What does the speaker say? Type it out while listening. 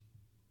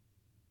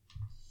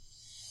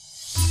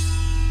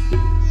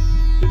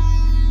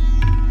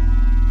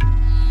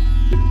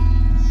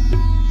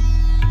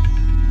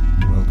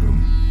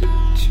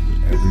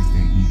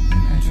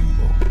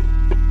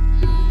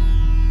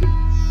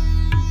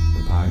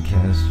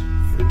podcast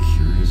for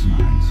curious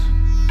minds.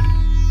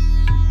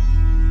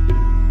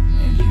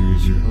 And here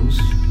is your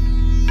host,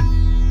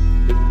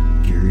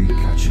 Gary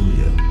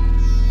Cacciolillo.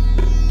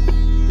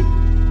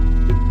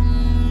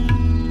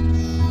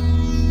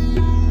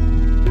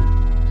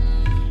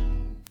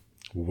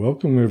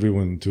 Welcome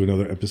everyone to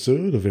another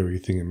episode of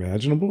Everything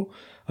Imaginable.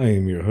 I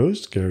am your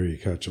host, Gary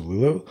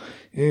Cacciolillo,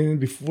 and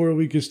before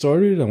we get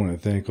started, I want to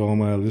thank all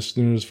my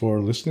listeners for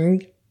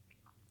listening,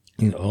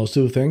 and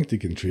also thank the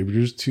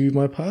contributors to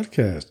my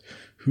podcast,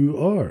 who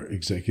are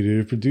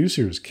executive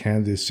producers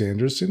Candace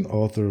Sanderson,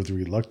 author of The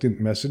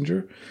Reluctant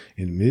Messenger,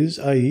 and Ms.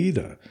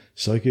 Aida,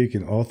 psychic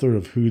and author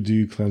of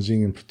Hoodoo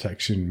Cleansing and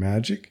Protection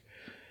Magic.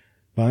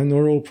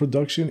 Binaural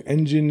production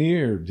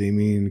engineer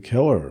Damien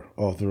Keller,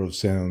 author of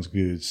Sounds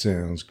Good,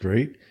 Sounds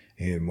Great,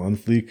 and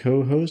monthly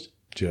co-host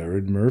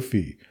Jared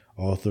Murphy,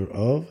 author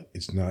of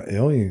It's Not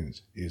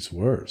Aliens, It's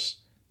Worse,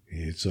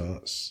 It's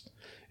Us.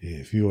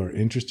 If you are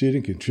interested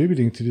in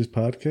contributing to this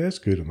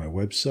podcast, go to my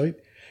website,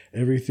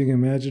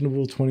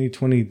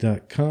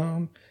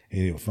 everythingimaginable2020.com,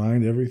 and you'll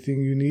find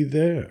everything you need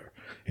there.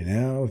 And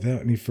now,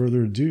 without any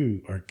further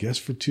ado, our guest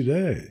for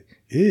today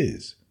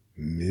is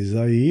Ms.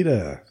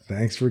 Aida.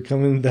 Thanks for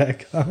coming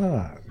back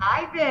on.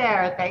 Hi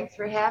there. Thanks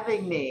for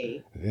having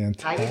me.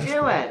 Fantastic. How you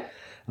doing?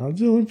 I'm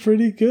doing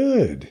pretty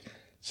good.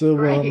 So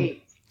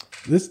Great.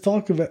 let's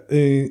talk about,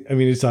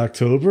 it's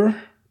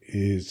October.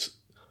 It's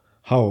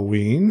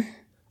Halloween.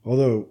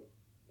 Although,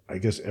 I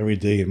guess every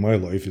day in my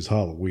life is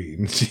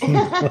Halloween. It seems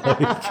like.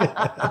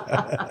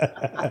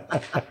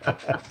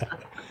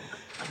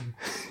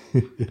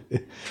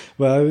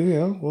 Well,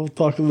 we'll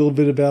talk a little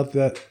bit about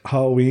that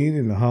Halloween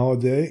and the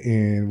holiday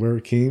and where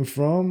it came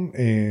from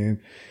and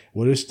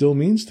what it still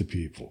means to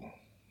people.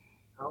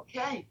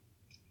 Okay.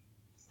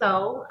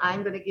 So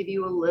I'm going to give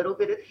you a little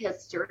bit of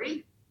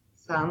history.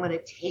 So I'm going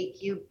to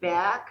take you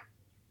back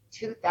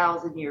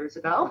 2,000 years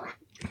ago.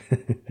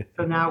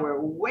 So now we're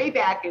way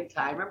back in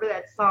time. Remember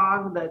that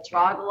song, The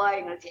Troglodyte?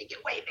 I'm going to take you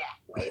way back.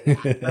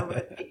 So I'm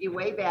going to take you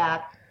way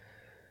back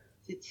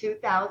to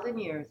 2,000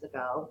 years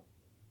ago.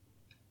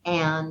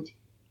 And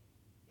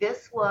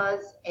this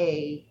was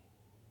a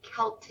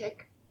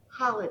Celtic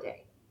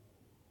holiday.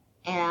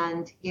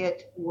 And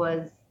it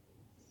was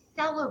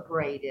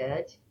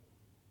celebrated.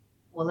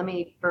 Well, let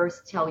me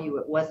first tell you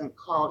it wasn't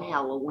called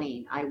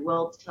Halloween. I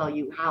will tell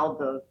you how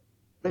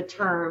the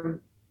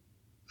term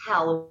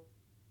Halloween,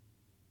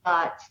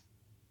 but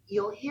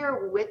you'll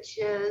hear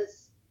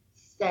witches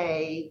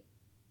say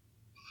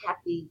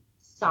Happy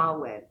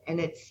Samhain, and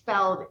it's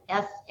spelled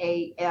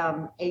Samhain.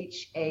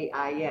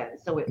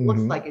 So it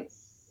looks like it's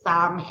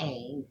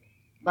Samhain,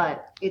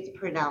 but it's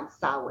pronounced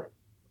Samhain.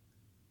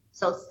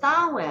 So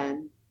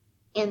Samhain,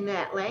 in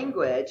that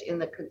language, in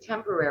the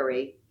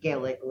contemporary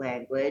Gaelic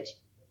language,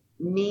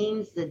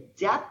 means the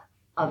death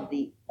of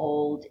the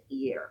old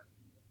year.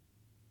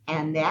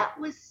 And that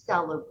was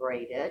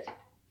celebrated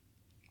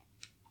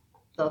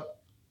the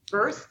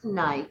first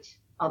night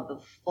of the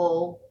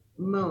full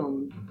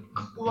moon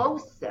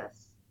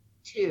closest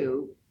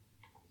to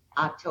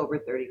October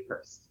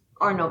 31st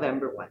or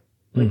November 1,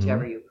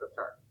 whichever you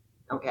prefer.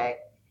 Okay.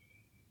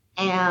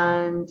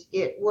 And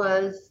it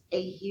was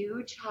a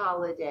huge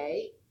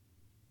holiday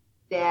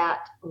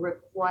that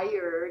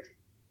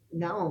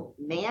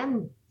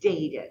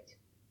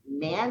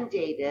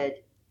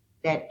mandated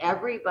that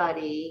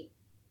everybody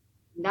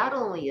not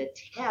only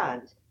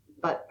attend,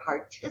 but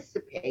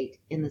participate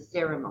in the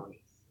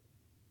ceremonies.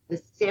 The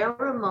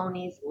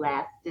ceremonies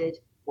lasted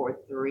for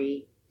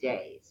 3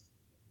 days.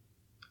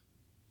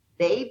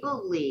 They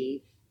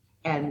believe,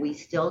 and we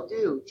still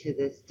do to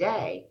this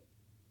day,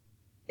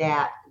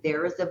 that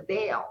there is a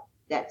veil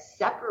that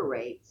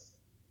separates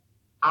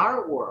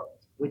our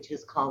world, which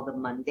is called the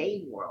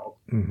mundane world,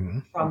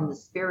 from the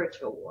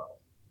spiritual world.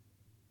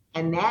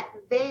 And that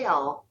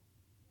veil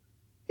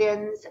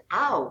thins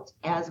out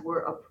as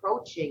we're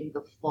approaching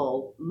the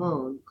full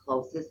moon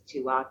closest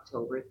to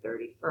October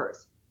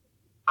 31st.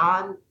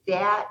 On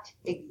that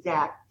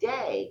exact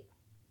day,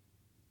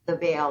 the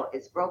veil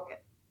is broken.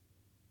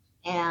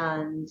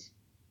 And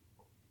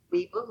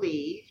we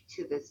believe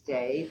to this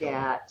day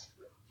that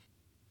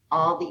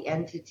all the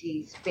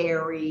entities,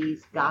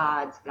 fairies,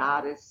 gods,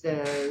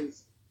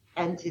 goddesses,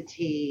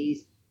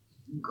 entities,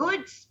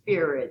 good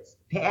spirits,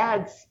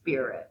 bad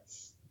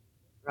spirits,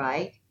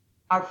 right,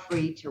 are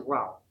free to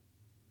roam.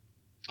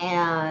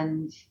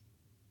 And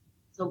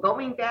so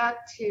going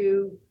back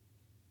to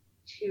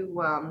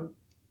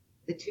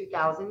the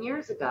 2,000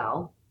 years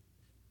ago,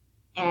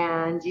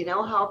 and you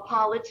know how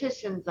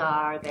politicians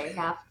are, they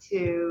have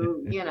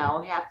to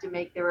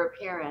make their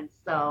appearance.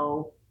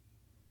 So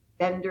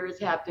vendors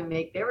have to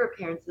make their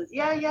appearances.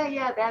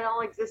 Yeah, that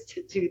all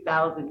existed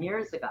 2,000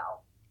 years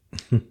ago.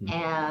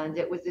 And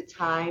it was a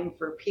time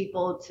for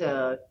people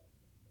to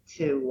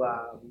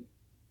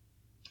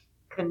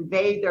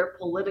convey their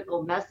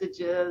political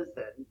messages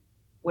and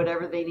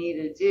whatever they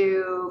needed to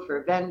do,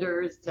 for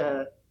vendors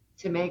to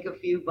make a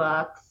few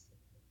bucks.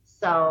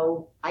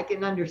 So I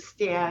can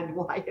understand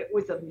why it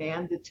was a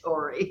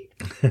mandatory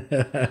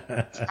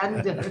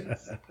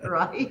attendance,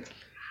 right?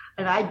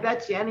 And I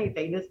bet you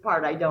anything, this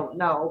part I don't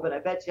know, but I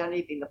bet you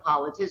anything the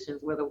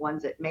politicians were the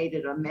ones that made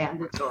it a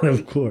mandatory.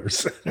 Of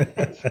course.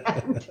 But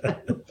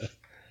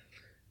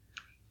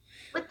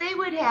they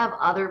would have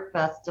other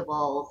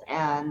festivals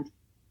and,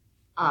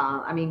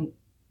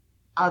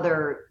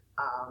 other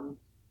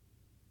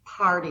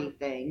party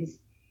things.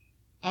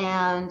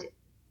 And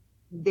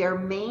their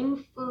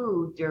main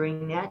food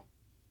during the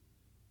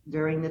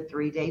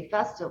 3-day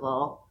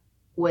festival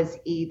was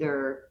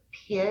either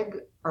pig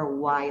or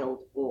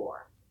wild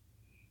boar.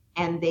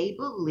 And they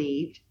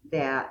believed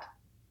that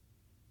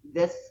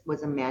this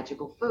was a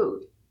magical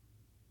food.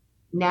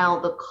 Now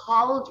the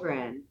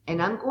cauldron,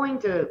 and I'm going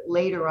to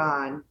later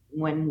on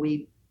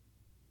when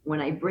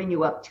I bring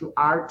you up to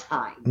our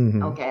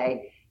time,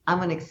 okay, I'm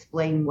going to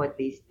explain what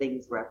these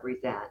things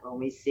represent when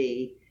we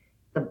see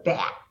the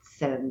bats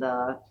and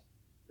the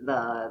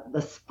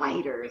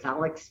spiders.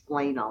 I'll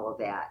explain all of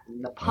that,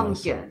 and the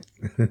pumpkins,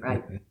 awesome.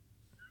 Right?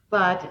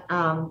 But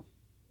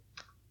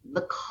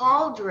the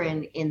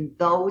cauldron in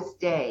those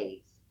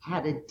days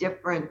had a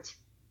different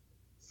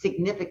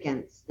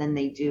significance than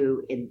they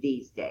do in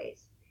these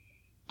days.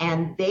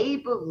 And they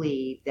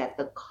believed that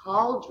the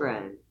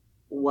cauldron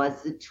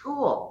was the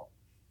tool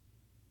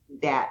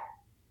that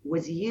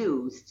was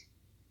used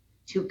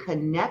to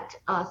connect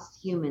us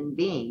human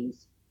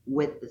beings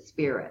with the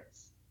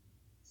spirits.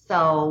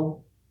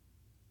 So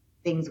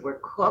things were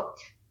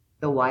cooked,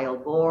 the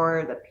wild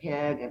boar, the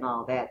pig, and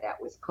all that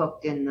was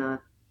cooked in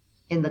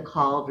the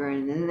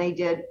cauldron. And they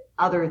did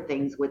other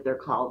things with their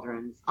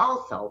cauldrons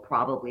also,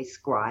 probably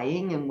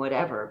scrying and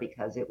whatever,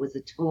 because it was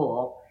a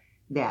tool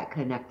that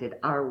connected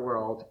our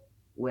world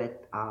with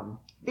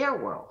their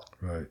world.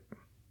 Right.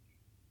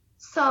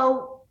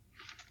 So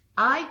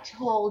I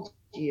told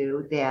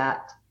you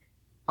that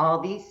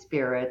all these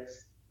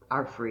spirits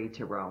are free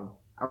to roam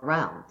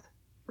around,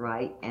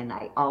 right? And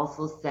I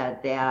also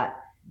said that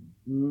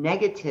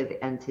negative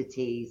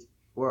entities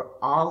were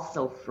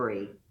also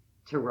free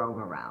to roam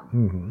around.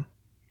 Mm-hmm.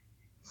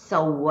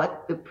 So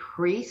what the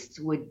priests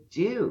would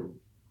do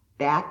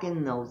back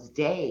in those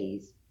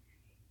days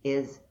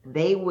is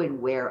they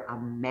would wear a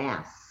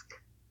mask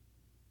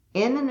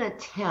in an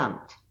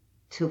attempt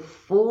to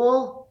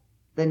fool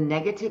the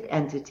negative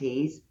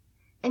entities.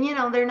 And,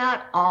 they're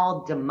not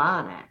all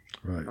demonic,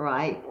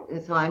 right?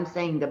 So I'm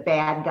saying the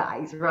bad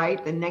guys,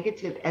 right? The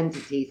negative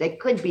entities, they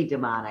could be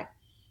demonic,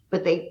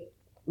 but they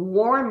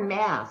wore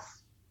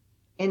masks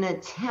in an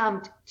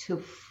attempt to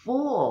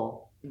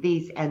fool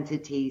these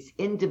entities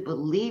into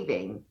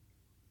believing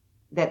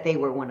that they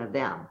were one of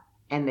them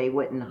and they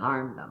wouldn't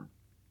harm them.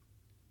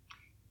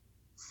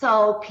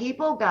 So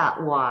people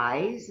got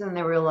wise and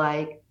they were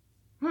like,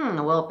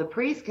 well, if the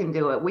priest can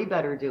do it, we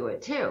better do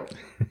it too.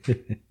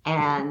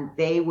 And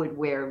they would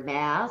wear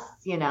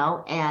masks,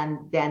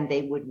 and then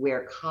they would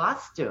wear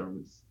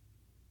costumes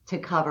to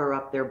cover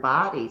up their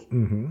bodies.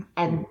 Mm-hmm.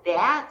 And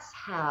that's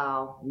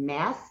how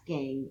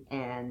masking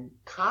and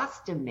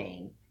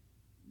costuming,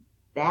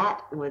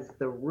 that was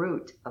the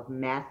root of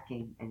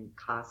masking and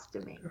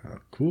costuming. Oh,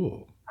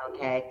 cool.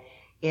 Okay.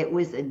 It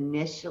was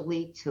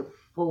initially to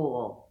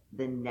fool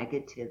the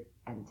negative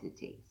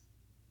entities.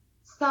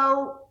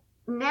 So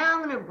now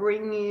I'm going to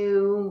bring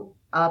you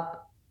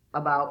up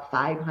about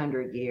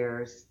 500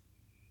 years.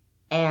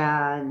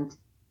 And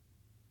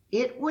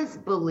it was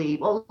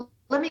believed,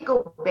 let me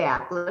go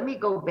back.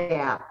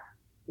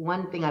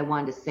 One thing I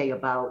wanted to say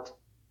about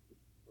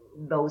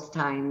those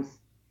times,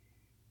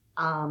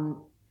 the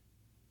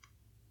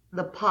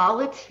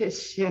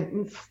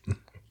politicians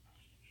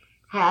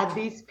had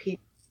these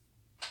people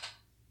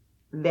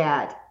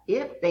that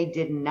if they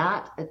did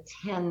not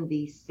attend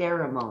these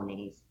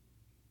ceremonies,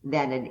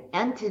 then an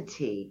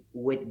entity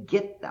would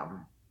get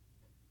them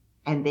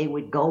and they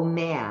would go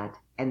mad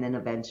and then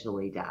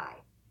eventually die.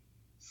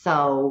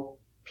 So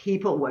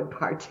people would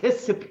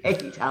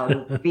participate out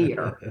of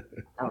fear.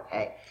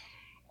 Okay.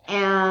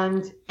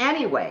 And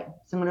anyway,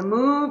 so I'm going to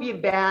move you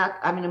back.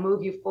 I'm going to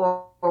move you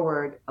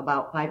forward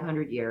about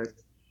 500 years.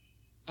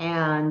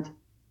 And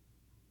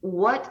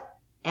what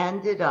they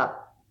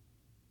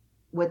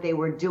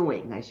were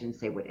doing, I shouldn't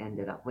say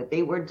what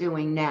they were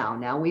doing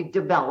now we've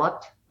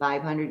developed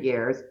 500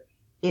 years,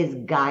 is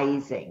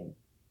guising.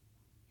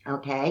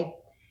 Okay?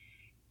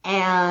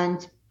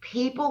 And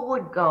people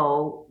would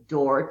go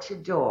door to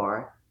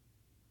door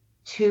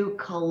to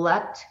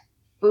collect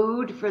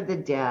food for the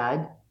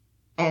dead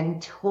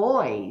and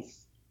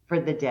toys for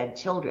the dead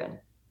children,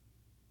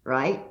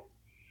 right?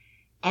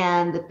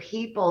 And the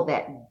people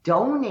that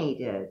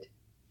donated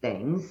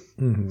things,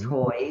 mm-hmm.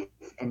 toys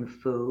and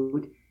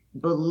food,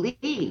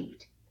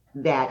 believed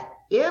that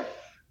if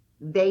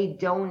they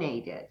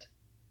donated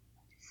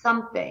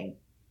something,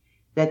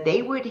 that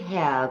they would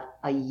have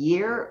a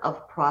year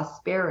of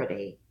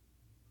prosperity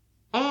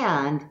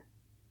and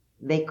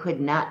they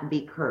could not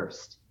be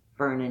cursed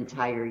for an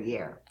entire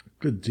year.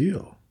 Good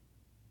deal.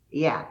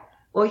 Yeah.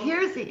 Well,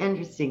 here's the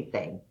interesting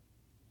thing.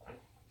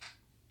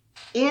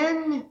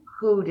 In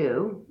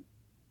hoodoo,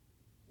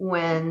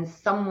 when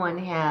someone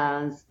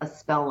has a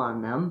spell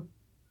on them,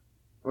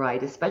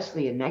 right,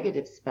 especially a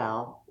negative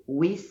spell,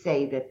 we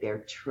say that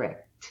they're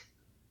tricked,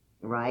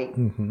 right?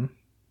 Mm-hmm.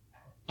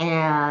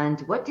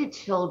 And what do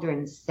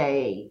children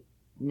say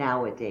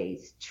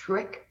nowadays?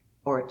 Trick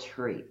or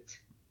treat,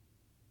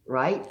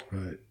 right?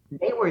 Right.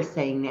 They were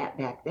saying that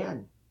back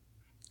then.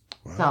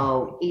 Wow.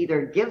 So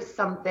either give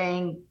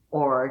something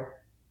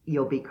or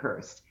you'll be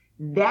cursed.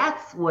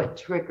 That's what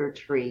trick or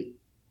treat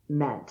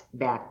meant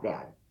back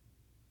then.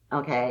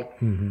 Okay.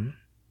 Mm-hmm.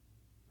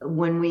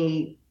 When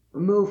we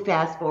move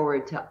fast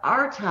forward to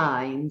our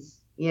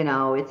times,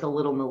 it's a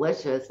little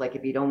malicious. Like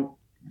if you don't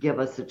give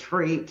us a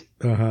treat,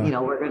 Uh-huh.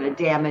 we're going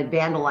to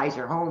vandalize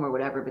your home or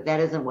whatever. But that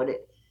isn't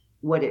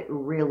what it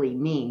really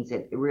means.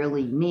 It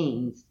really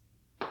means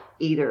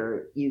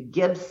either you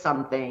give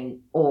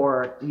something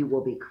or you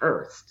will be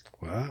cursed.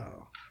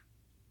 Wow.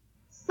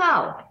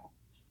 So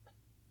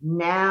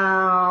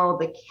now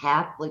the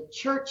Catholic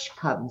Church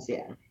comes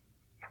in,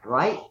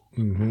 right?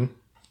 Mm-hmm.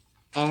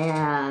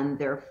 And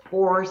they're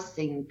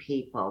forcing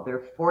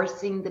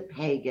the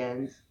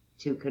pagans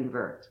to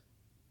convert.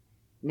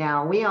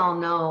 Now, we all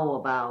know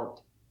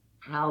about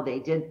how they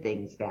did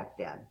things back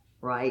then,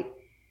 right?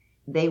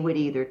 They would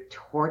either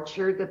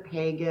torture the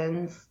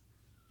pagans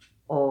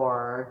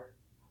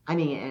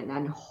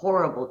and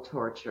horrible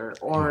torture,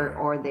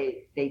 or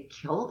they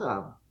killed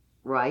them,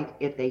 right,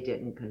 if they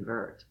didn't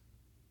convert.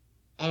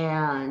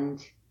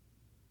 And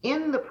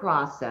in the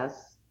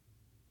process,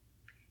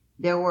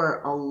 there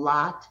were a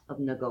lot of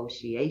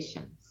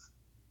negotiations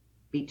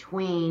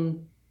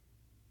between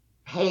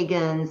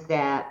pagans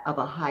that of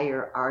a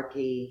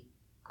hierarchy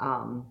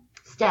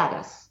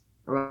status,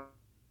 right,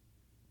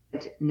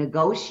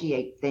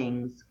 negotiate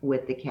things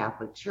with the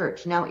Catholic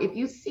Church. Now, if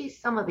you see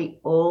some of the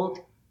old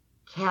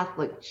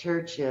Catholic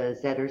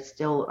churches that are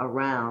still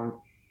around,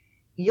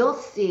 you'll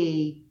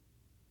see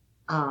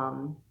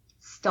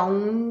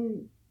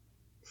stone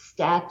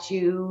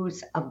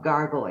statues of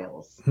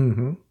gargoyles,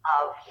 Mm-hmm.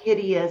 of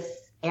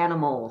hideous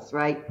animals,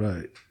 right?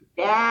 Right.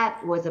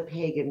 That was a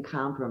pagan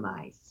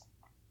compromise.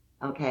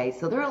 Okay,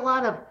 so there are a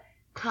lot of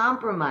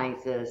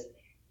compromises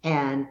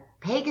and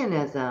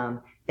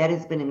paganism that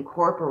has been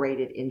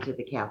incorporated into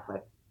the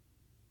Catholic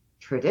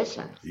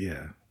traditions.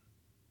 Yeah.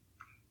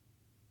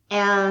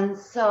 And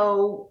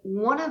so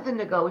one of the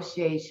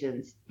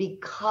negotiations,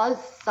 because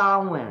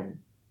Samhain,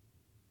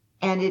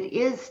 and it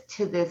is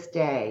to this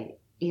day,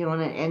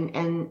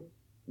 and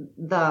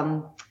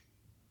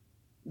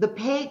the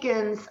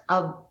pagans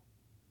of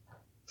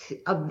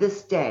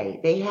this day,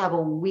 they have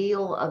a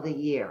wheel of the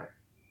year,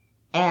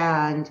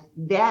 and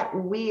that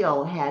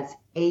wheel has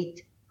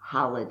 8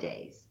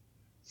 holidays,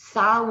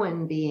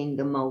 Samhain being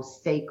the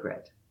most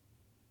sacred.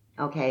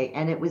 Okay,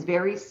 and it was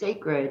very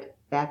sacred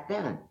back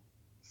then.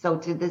 So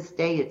to this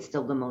day, it's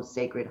still the most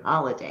sacred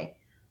holiday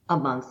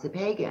amongst the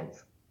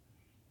pagans.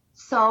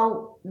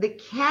 So the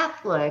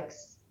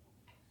Catholics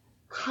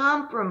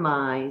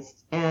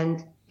compromised,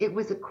 and it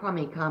was a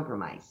crummy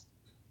compromise.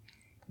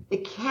 The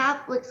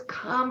Catholics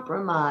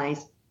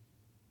compromised,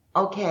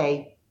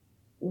 okay,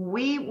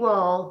 we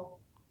will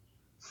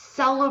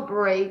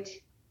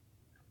celebrate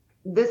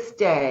this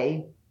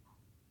day,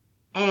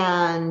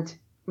 and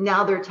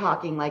now they're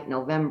talking like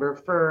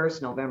November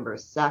 1st, November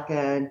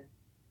 2nd.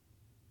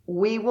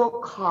 We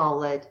will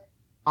call it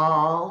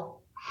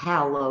All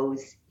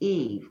Hallows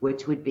Eve,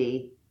 which would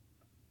be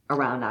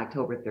around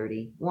October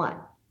 31.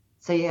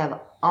 So you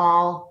have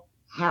All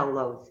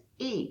Hallows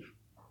Eve.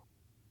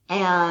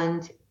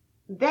 And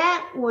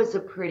that was a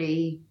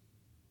pretty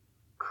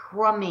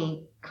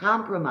crummy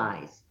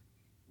compromise,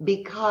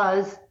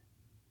 because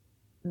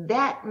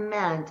that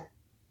meant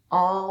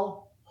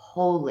all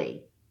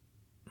holy,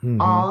 Mm-hmm.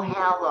 all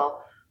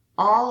hallow,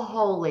 all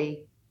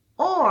holy,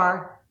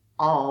 or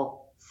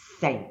all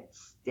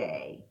saints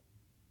day.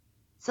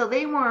 So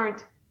they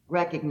weren't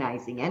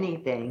recognizing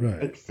anything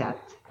Right.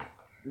 except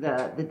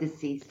the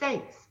deceased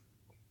saints.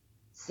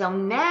 So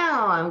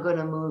now I'm going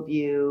to move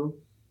you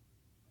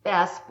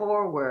fast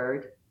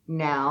forward.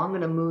 Now I'm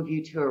going to move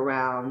you to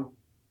around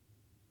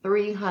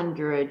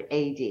 300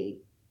 AD,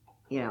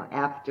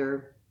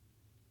 after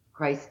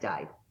Christ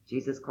died,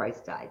 Jesus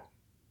Christ died.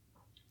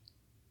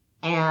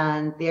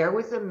 And there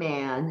was a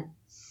man,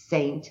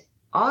 Saint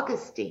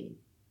Augustine.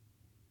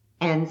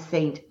 And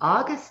Saint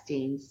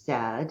Augustine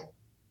said,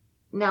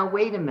 now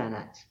wait a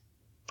minute.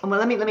 Well,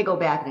 let me go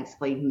back and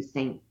explain who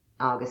Saint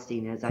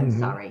Augustine is. I'm Mhm.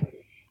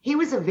 sorry. He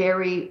was a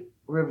very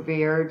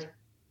revered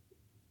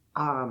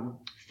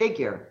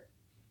figure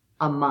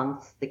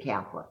amongst the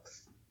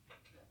Catholics.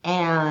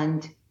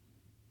 And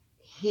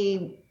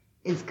he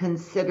is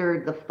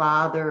considered the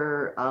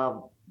father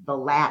of the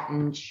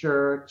Latin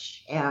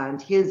Church. And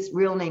his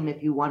real name,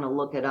 if you want to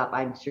look it up,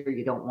 I'm sure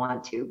you don't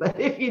want to, but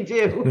if you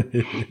do,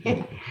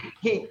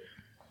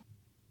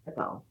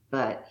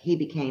 but he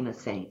became a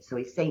saint. So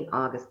he's Saint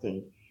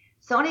Augustine.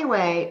 So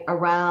anyway,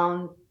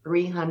 around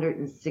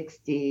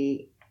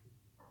 360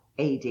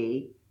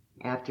 AD,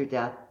 after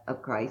death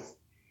of Christ,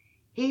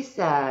 he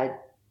said,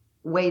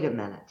 wait a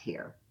minute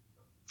here.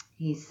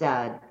 He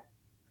said,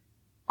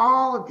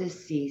 all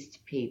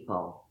deceased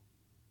people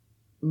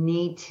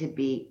need to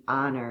be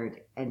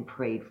honored and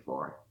prayed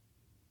for.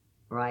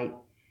 right?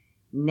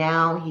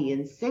 Now he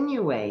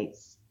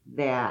insinuates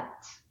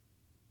that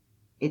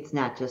it's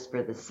not just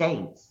for the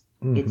saints,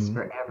 it's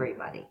for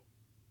everybody,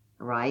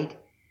 right?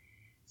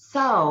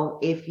 So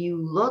if you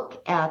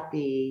look at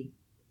the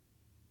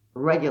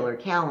regular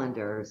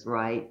calendars,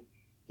 right,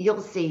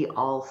 you'll see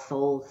All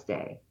Souls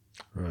Day,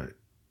 Right.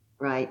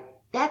 right?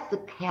 That's the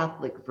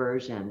Catholic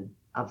version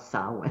of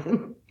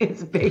Samhain.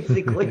 It's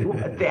basically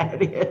what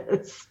that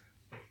is.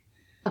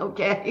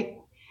 Okay?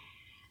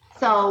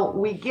 So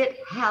we get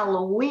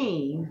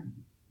Halloween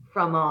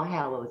from All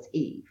Hallows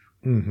Eve.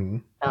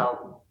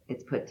 So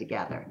it's put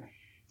together.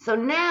 So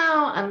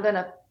now I'm going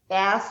to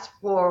fast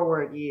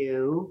forward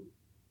you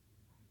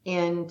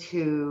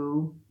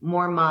into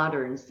more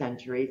modern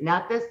centuries.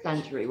 Not this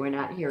century. We're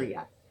not here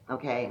yet.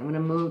 Okay? I'm going to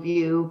move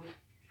you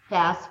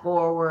fast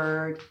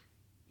forward,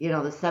 the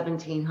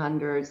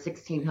 1700s,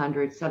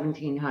 1600s,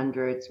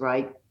 1700s,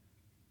 right?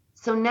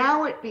 So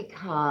now it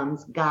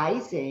becomes,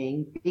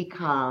 guising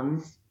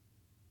becomes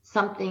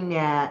something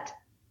that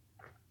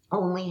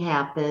only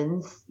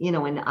happens, in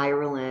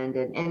Ireland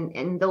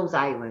and those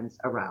islands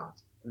around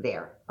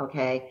there,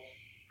 okay?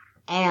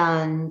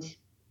 And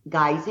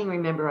guising,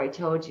 remember I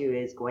told you,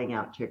 is going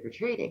out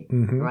trick-or-treating,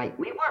 right?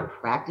 We weren't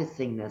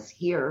practicing this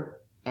here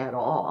at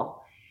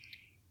all.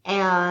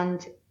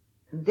 And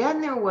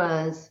then there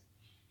was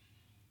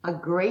a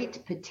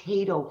great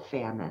potato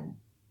famine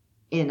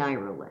in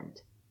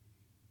Ireland,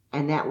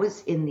 and that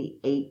was in the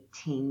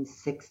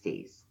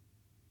 1860s.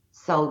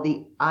 So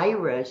the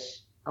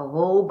Irish, a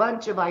whole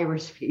bunch of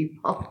Irish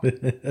people,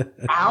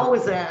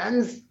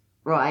 thousands,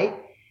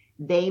 right?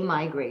 They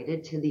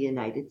migrated to the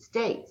United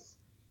States,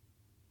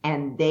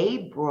 and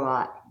they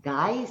brought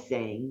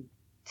guising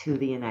to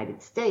the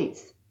United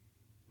States,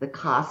 the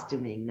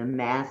costuming, the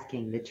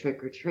masking, the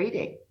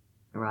trick-or-treating,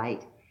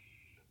 right?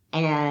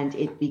 And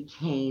it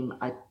became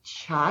a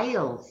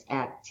child's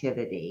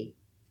activity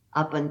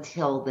up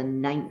until the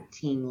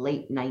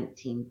late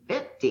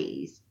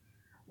 1950s,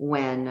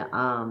 when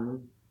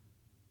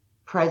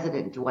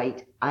President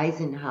Dwight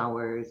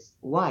Eisenhower's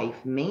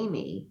wife,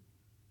 Mamie,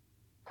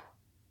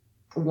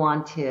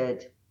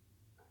 wanted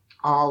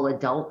all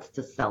adults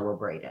to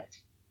celebrate it,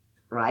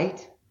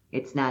 right?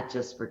 It's not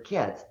just for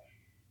kids.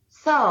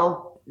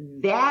 So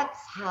that's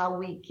how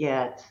we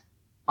get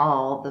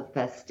all the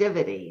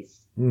festivities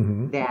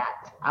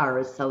that are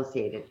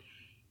associated.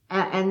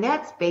 And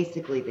that's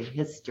basically the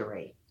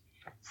history.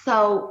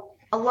 So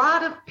a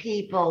lot of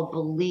people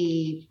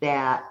believe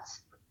that,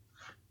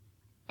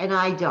 and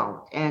I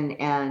don't,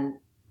 and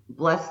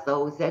bless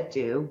those that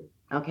do,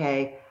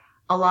 okay?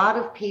 A lot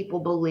of people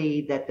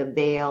believe that the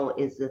veil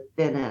is the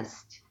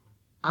thinnest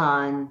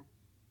on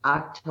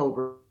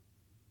October.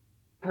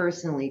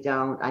 Personally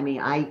don't. I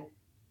mean,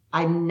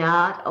 I'm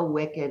not a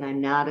Wiccan,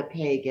 I'm not a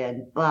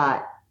pagan,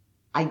 but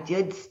I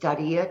did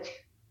study it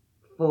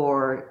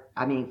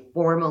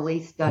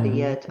formally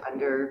study it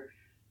under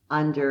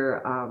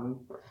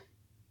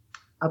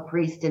a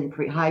priest and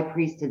high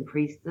priest and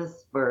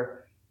priestess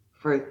for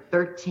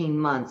 13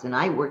 months, and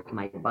I worked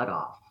my butt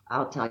off.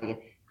 I'll tell you,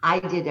 I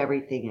did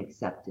everything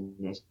except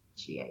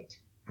initiate.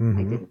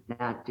 I did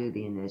not do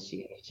the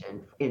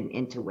initiation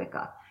into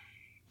Wicca,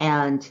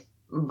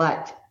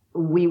 but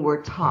we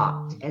were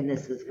taught, and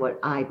this is what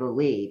I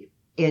believe,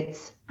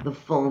 it's the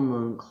full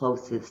moon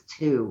closest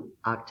to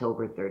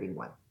October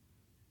 31,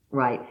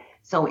 right?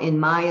 So in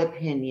my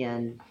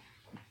opinion,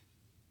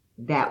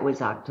 that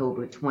was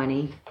October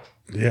 20.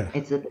 Yeah.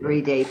 It's a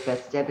 3-day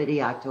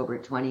festivity, October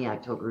 20,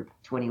 October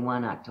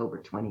 21, October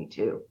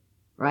 22,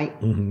 right?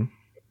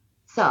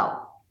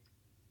 So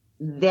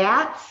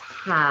that's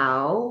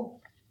how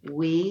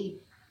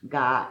we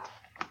got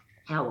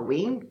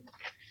Halloween,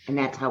 and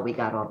that's how we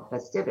got all the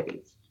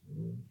festivities,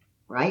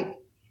 right?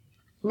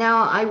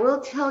 Now, I will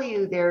tell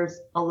you, there's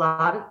a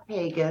lot of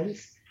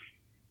pagans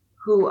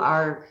who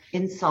are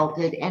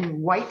insulted,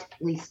 and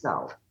rightly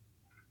so.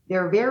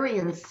 They're very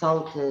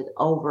insulted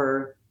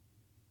over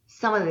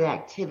some of the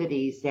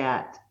activities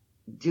that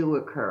do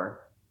occur,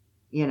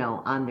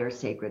 on their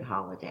sacred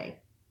holiday.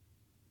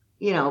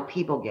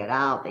 People get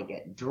out, they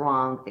get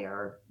drunk,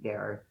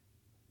 they're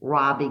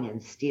robbing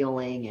and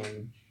stealing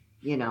and,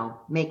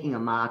 making a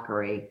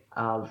mockery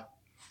of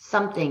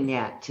something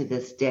that to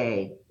this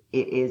day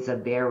it is a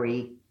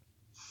very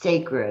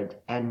sacred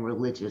and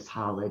religious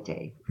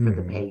holiday for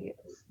the pagans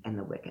and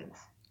the Wiccans.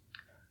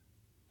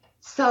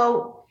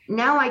 So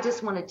now I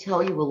just want to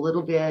tell you a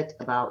little bit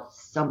about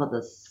some of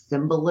the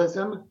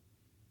symbolism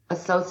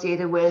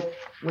associated with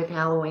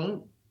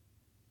Halloween.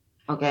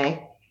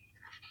 Okay.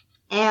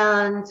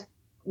 And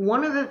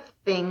one of the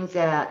things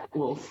that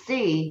we'll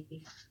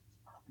see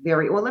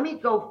let me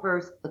go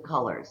first, the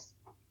colors.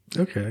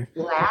 Okay.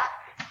 Black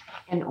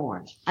and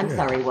orange. I'm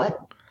sorry, what?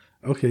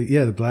 Okay,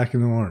 yeah, the black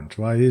and the orange.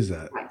 Why is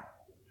that? Right.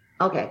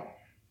 Okay.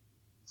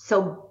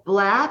 So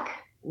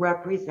black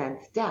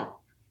represents death.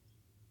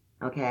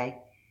 Okay.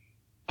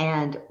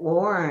 And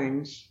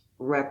orange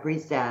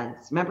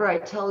represents, remember I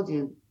told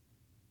you,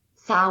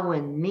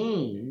 Samhain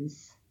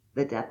means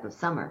the death of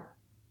summer.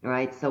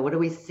 right? So what are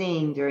we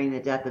seeing during the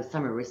death of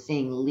summer? We're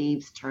seeing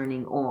leaves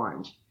turning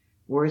orange.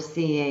 We're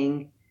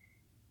seeing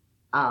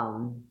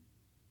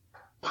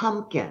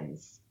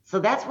pumpkins. So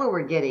that's where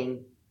we're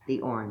getting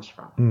the orange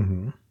from.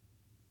 Mm-hmm.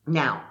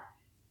 Now,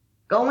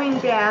 going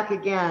back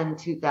again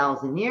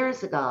 2,000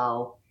 years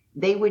ago,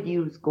 they would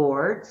use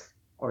gourds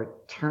or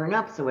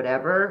turnips or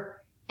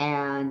whatever,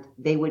 and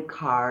they would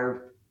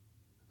carve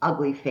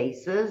ugly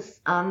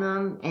faces on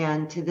them.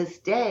 And to this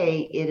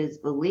day, it is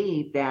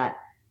believed that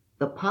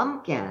the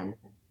pumpkin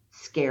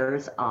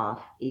scares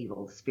off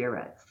evil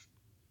spirits.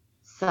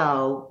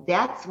 So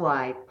that's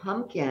why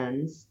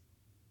pumpkins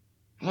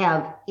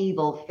have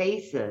evil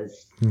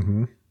faces.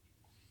 Mm-hmm.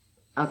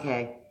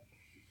 Okay.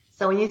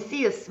 So when you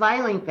see a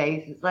smiling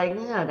face, it's like,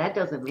 yeah, that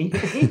doesn't mean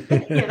anything.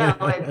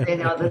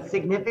 The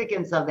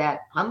significance of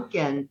that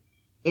pumpkin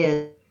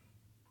is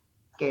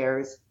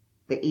scares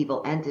the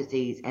evil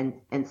entities,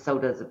 and so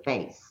does a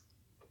face.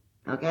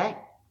 Okay.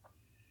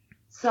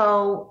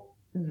 So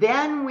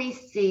then we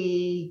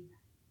see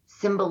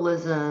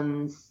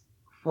symbolisms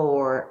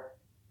for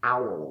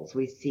owls.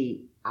 We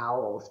see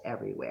owls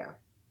everywhere.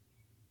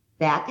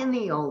 Back in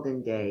the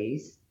olden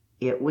days,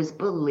 it was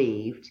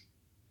believed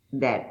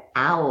that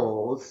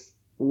owls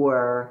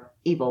were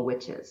evil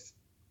witches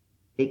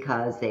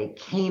because they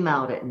came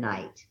out at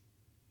night.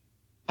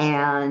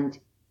 And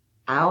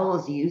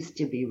owls used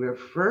to be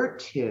referred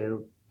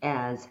to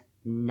as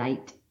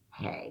night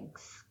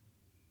hags.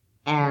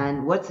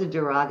 And what's a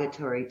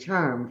derogatory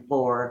term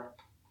for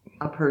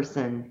a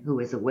person who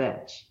is a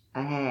witch?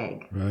 A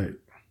hag. Right.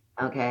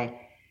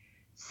 Okay.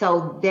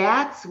 So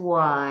that's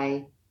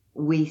why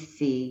we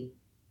see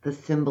the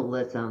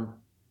symbolism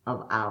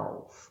of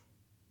owls.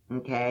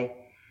 Okay.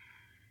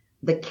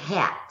 The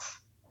cat.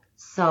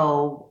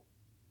 So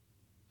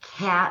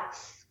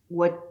cats,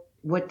 what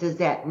does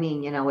that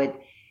mean?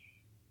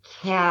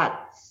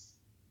 Cats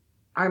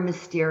are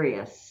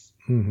mysterious,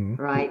 Mm-hmm.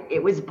 right?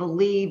 It was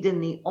believed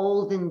in the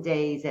olden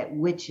days that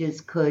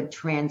witches could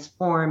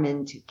transform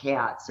into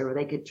cats, or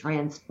they could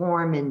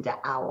transform into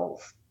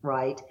owls,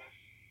 right?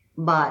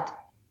 But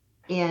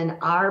in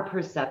our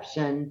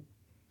perception,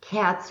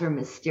 cats are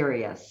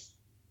mysterious,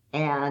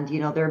 and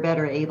they're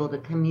better able to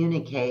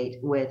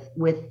communicate with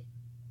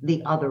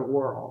the other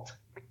world.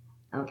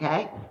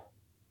 Okay.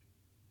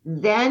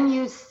 Then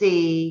you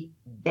see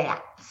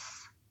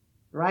bats,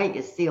 right?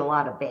 You see a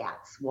lot of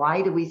bats.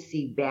 Why do we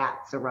see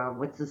bats around?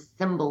 What's the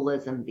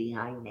symbolism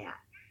behind that?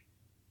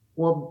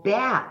 Well,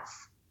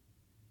 bats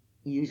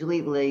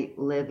usually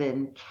live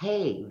in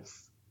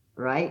caves,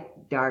 right?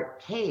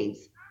 Dark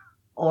caves,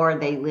 or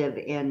they live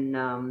in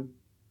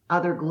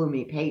other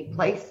gloomy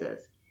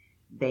places.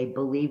 They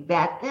believed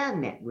back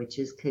then that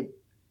witches could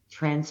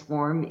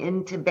transform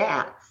into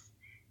bats.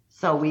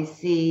 So we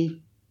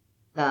see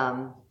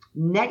the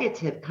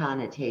negative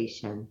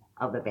connotation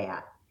of the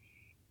bat.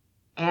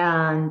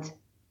 And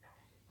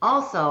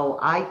also,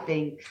 I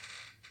think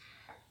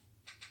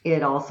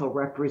it also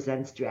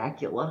represents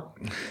Dracula,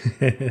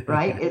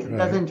 right?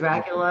 Doesn't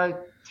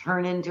Dracula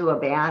turn into a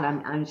bat?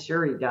 I'm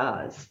sure he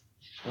does,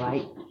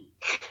 right?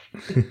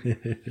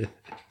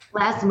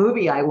 Last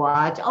movie I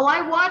watched.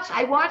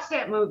 I watched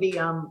that movie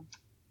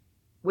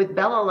with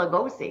Bela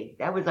Lugosi.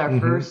 That was our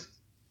first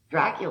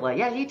Dracula.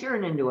 Yeah, he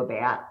turned into a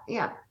bat.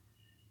 Yeah.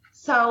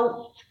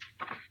 So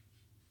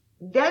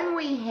then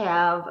we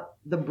have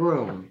the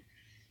broom.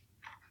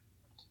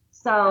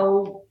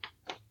 So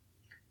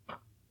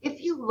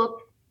if you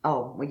look,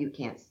 you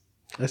can't.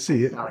 I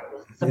see it. Sorry,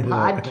 it's a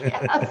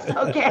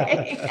podcast.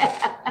 Okay.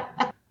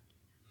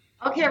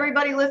 Okay,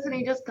 everybody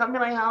listening, just come to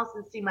my house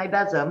and see my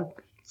besom.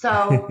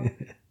 So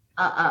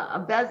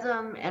a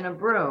besom and a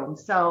broom.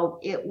 So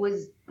it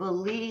was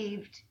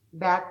believed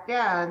back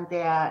then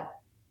that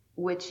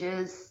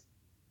witches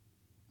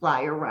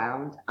fly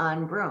around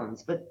on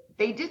brooms, but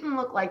they didn't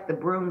look like the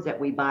brooms that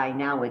we buy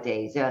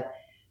nowadays.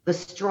 The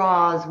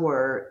straws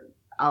were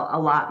a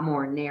lot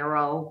more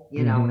narrow,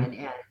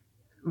 and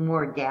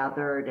more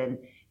gathered, and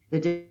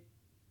the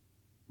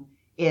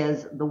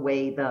is the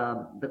way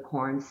the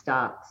corn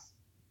stalks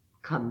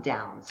come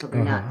down, so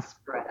they're not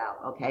spread out.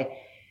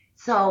 Okay,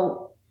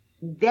 so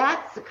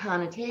that's the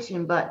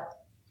connotation. But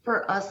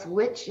for us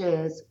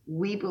witches,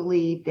 we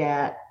believe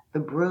that the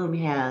broom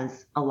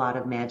has a lot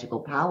of magical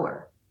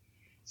power.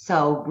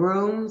 So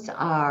brooms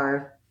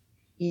are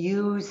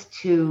used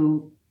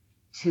to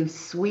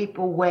sweep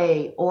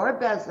away, or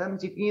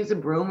besoms. You can use a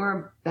broom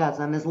or a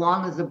besom as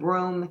long as the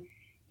broom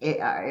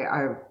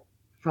are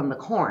from the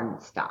corn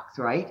stalks,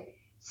 right?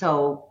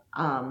 So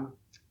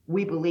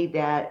we believe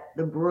that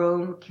the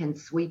broom can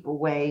sweep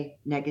away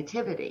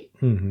negativity.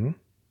 Mm-hmm.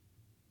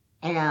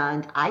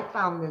 And I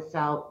found this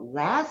out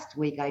last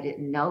week. I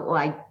didn't know.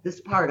 I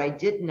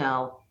did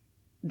know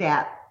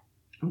that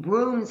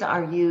brooms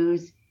are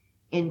used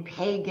in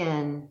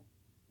pagan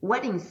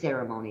wedding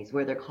ceremonies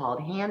where they're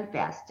called hand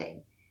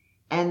fasting.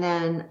 And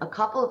then a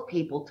couple of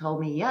people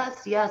told me,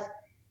 yes,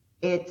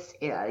 it's,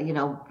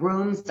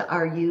 brooms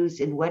are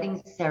used in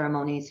wedding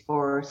ceremonies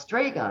for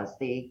Stregas,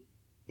 the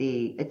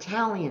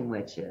Italian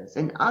witches,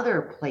 and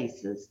other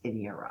places in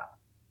Europe,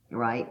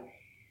 right?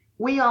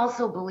 we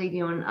also believe,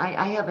 and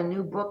I have a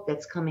new book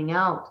that's coming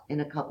out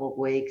in a couple of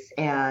weeks,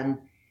 and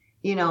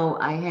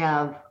I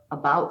have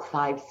about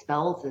 5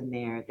 spells in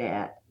there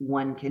that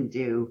one can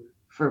do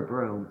for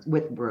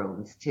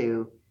brooms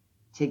to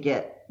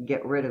get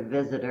rid of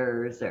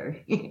visitors, or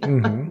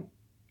Mm-hmm.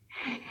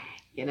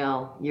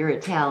 you're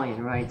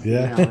Italian, right? So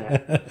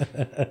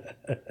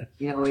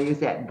Yeah. we use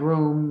that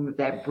broom.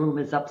 That broom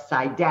is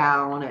upside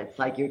down. It's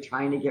like you're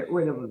trying to get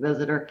rid of a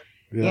visitor.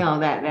 Yeah.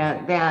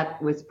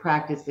 That was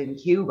practiced in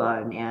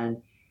Cuba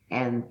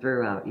and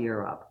throughout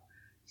Europe.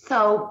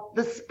 So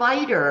the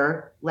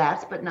spider,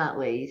 last but not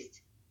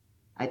least,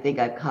 I think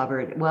I've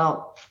covered.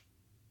 Well,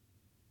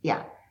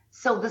 yeah.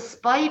 So the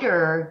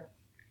spider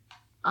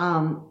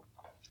has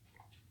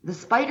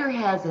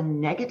a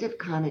negative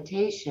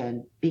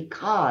connotation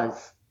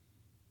because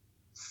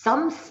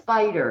some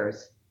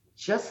spiders,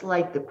 just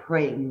like the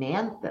praying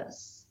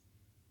mantis,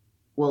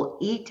 will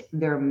eat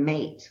their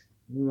mate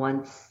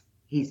once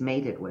he's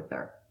mated with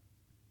her,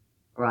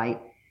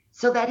 right?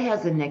 So that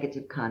has a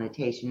negative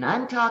connotation.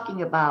 I'm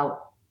talking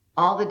about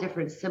all the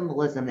different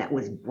symbolism that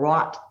was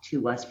brought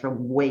to us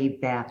from way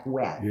back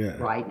when, Yeah.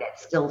 right? That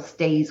still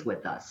stays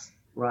with us,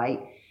 right?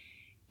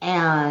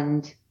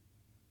 And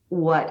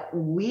what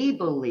we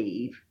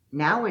believe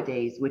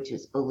nowadays,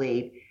 witches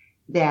believe,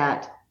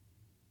 that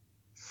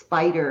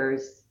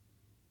spiders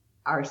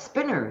are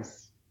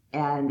spinners,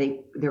 and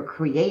they're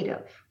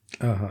creative,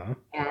 Uh-huh.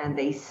 and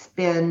they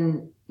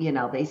spin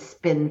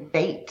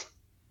fate,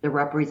 the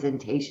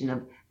representation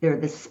of, they're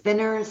the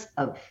spinners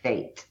of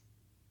fate.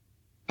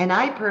 And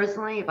I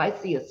personally, if I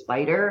see a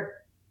spider,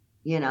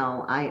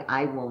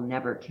 I will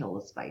never kill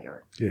a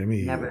spider. Yeah,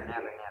 me Never, either.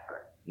 never,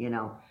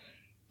 never,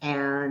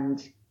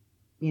 and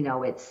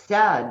it's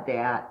said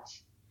that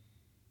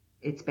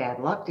it's bad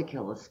luck to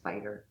kill a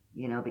spider,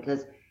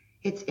 because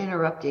it's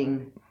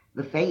interrupting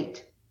the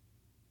fate,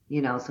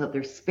 so if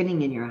they're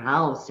spinning in your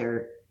house,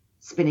 they're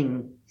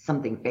spinning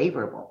something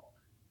favorable,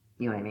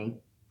 you know what I mean?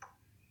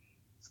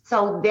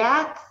 So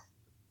that's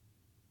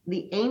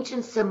the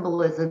ancient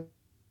symbolism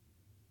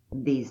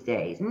these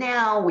days.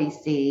 Now we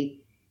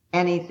see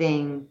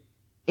anything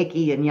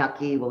icky and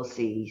yucky. We'll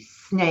see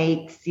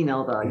snakes,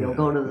 you'll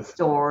go to the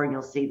store and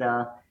you'll see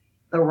the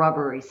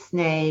rubbery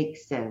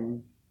snakes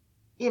and,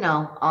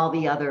 all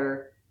the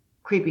other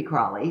creepy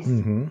crawlies,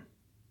 Mm-hmm.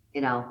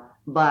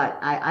 but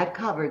I've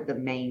covered the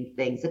main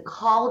things. The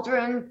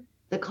cauldron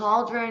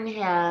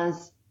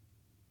has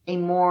a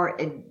more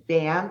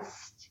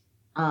advanced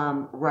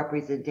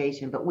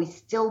representation, but we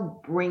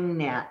still bring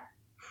that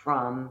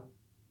from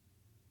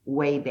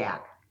way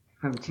back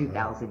from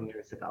 2,000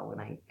 years ago when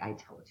I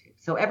told you.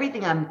 So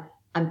everything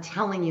I'm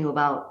telling you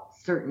about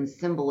certain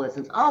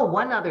symbolisms. Oh,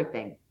 one other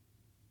thing,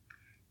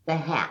 the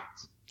hat.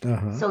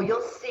 Uh-huh. So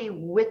you'll see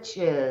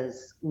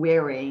witches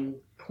wearing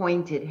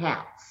pointed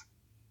hats.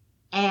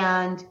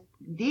 And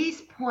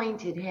these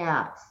pointed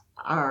hats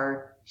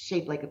are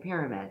shaped like a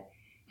pyramid.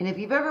 And if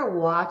you've ever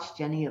watched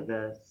any of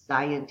the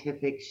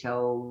scientific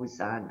shows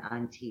on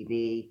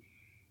TV,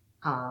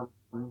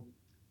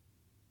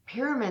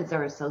 pyramids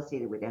are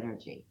associated with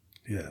energy.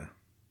 Yeah.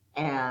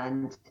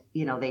 And,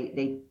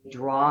 they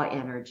draw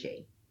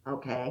energy.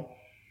 Okay.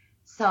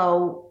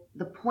 So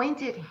the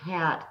pointed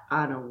hat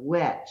on a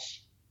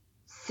witch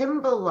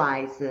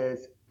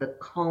symbolizes the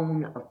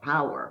cone of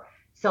power.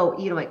 So,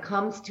 it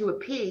comes to a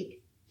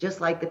peak,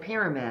 just like the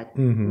pyramid,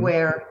 Mm-hmm.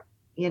 where,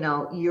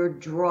 you're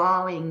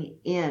drawing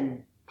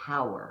in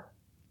power.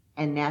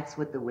 And that's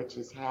what the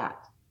witch's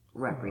hat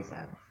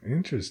represents.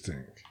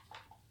 Interesting.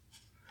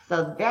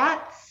 So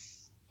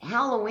that's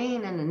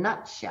Halloween in a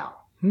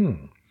nutshell.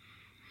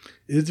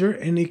 Is there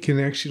any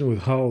connection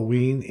with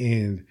Halloween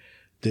and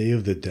Day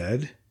of the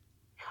Dead?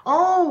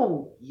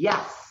 Oh,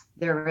 yes,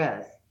 there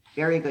is.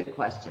 Very good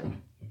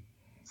question.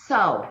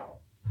 So,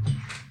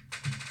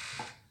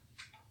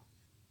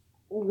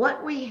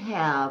 what we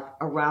have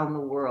around the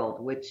world,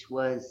 which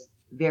was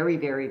very,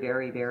 very,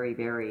 very, very,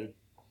 very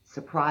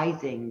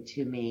surprising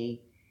to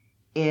me,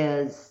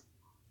 is,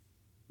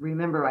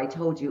 remember I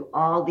told you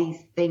all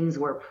these things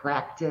were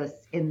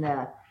practiced in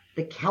the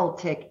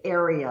Celtic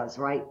areas,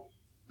 right?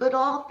 But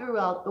all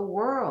throughout the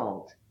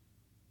world,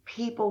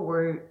 people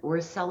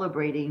were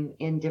celebrating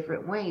in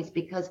different ways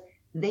because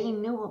they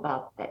knew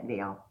about that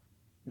veil.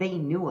 They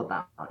knew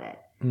about it.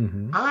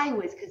 Mm-hmm.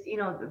 Because,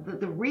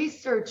 the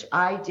research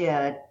I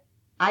did,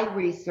 I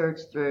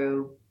researched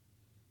through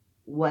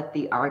what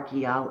the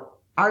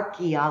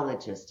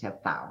archaeologists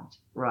have found,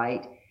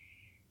 right?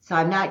 So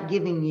I'm not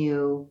giving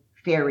you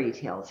fairy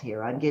tales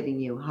here. I'm giving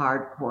you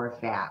hardcore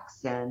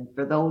facts. And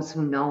for those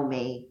who know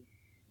me,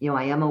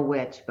 I am a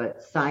witch,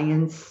 but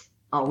science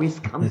always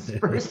comes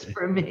first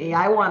for me.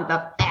 I want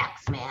the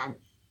facts, man.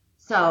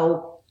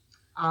 So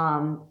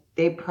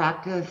they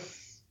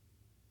practice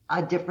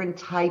a different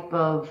type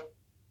of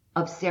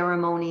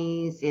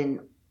ceremonies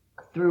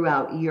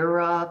throughout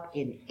Europe,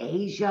 in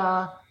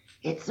Asia.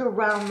 It's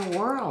around the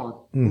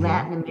world, Mm-hmm.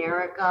 Latin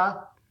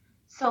America.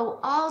 So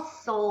All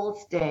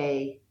Souls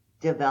Day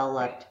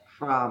developed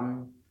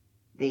from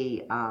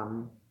the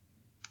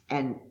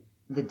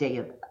Day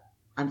of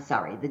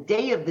the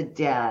Day of the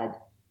Dead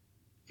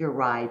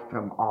derived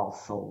from All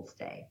Souls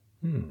Day.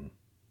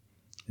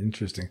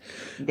 Interesting.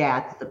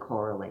 That's the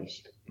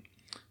correlation.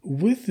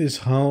 With this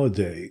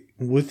holiday,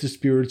 with the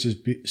spirits,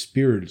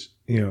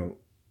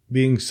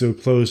 being so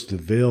close, the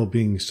veil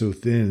being so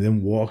thin, and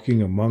them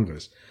walking among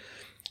us,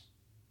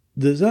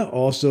 does that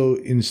also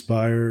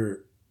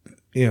inspire,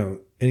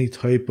 any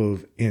type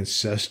of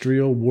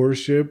ancestral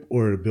worship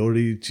or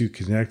ability to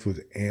connect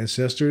with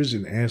ancestors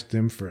and ask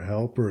them for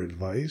help or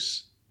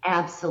advice?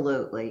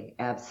 Absolutely.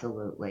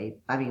 Absolutely.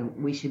 I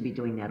mean, we should be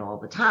doing that all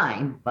the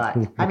time, but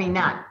I mean,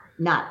 not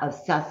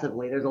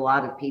obsessively. There's a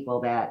lot of people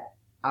that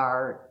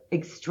are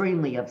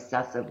extremely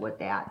obsessive with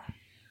that.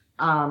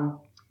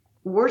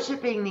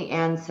 Worshiping the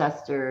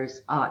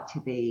ancestors ought to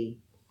be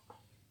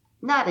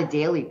not a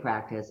daily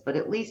practice, but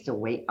at least a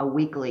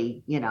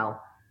weekly,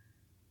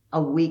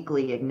 a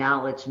weekly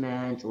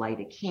acknowledgement, light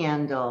a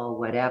candle,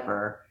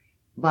 whatever.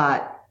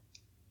 But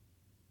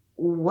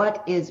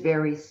what is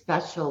very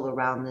special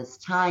around this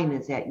time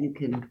is that you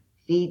can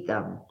feed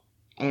them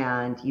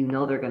and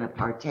they're going to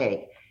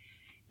partake.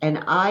 And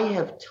I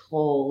have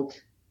told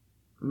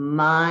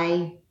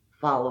my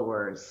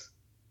followers,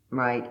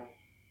 right,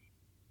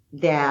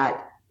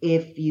 that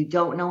if you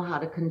don't know how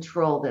to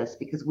control this,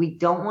 because we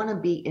don't want to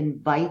be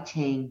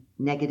inviting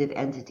negative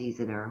entities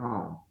in our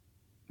home,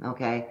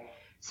 okay?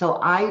 So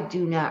I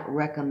do not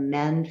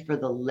recommend for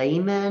the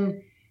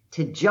layman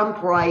to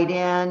jump right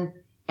in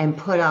and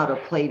put out a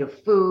plate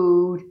of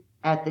food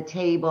at the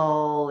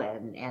table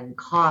and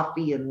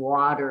coffee and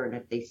water. And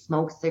if they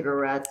smoke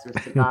cigarettes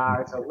or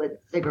cigars, a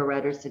lit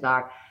cigarette or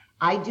cigar,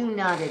 I do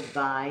not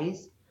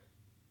advise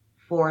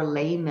for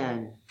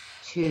laymen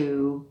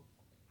to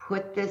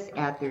put this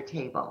at their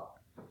table.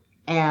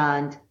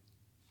 And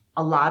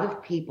a lot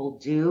of people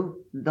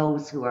do,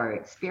 those who are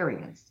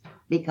experienced,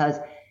 because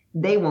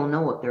they will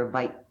know if they're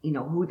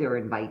who they're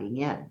inviting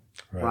in,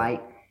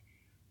 right?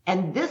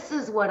 And this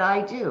is what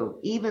I do.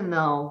 Even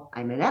though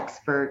I'm an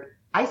expert,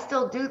 I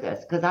still do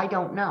this because I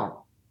don't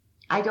know.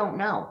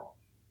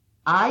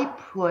 I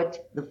put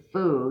the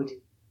food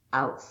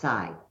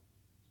outside.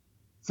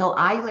 So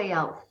I lay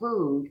out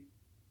food.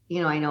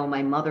 I know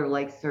my mother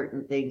likes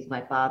certain things.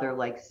 My father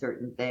likes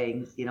certain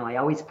things. I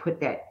always put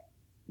that,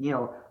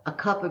 a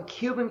cup of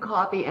Cuban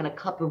coffee and a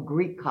cup of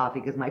Greek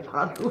coffee because my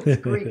father was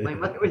Greek, my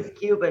mother was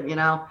Cuban,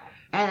 and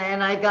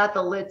I got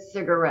the lit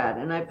cigarette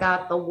and I've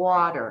got the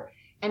water.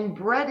 And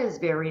bread is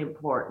very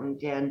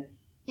important. And,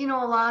 a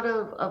lot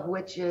of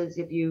witches,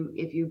 if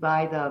you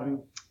buy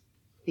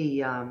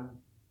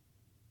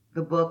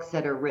the books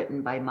that are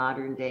written by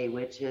modern day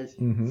witches,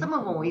 some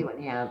of them will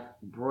even have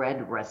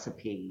bread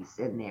recipes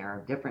in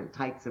there, different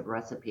types of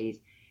recipes.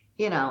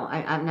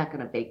 I'm not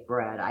going to bake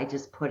bread. I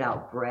just put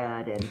out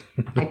bread and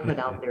I put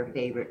out their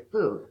favorite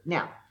food.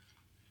 Now,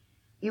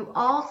 you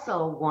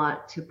also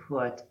want to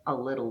put a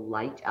little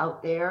light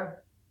out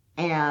there.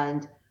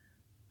 And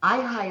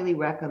I highly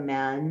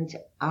recommend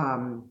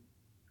an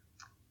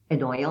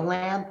oil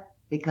lamp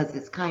because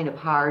it's kind of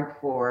hard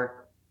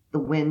for the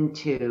wind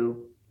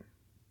to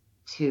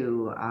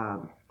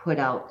put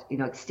out,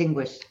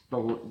 extinguish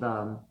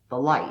the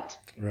light.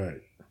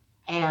 Right.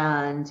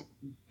 And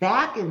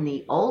back in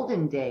the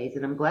olden days,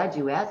 and I'm glad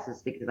you asked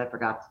this because I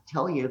forgot to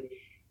tell you,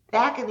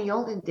 back in the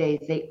olden days,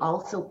 they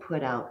also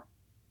put out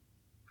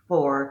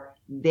for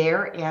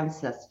their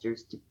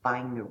ancestors to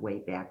find their way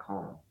back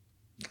home.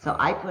 So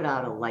I put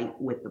out a light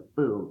with the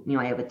food.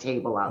 I have a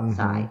table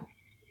outside.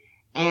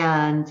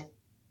 And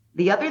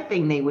the other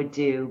thing they would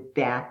do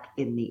back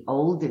in the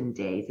olden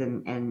days,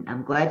 and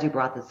I'm glad you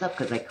brought this up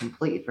because I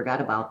completely forgot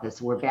about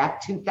this. We're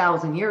back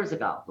 2,000 years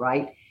ago,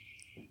 right?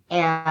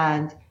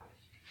 And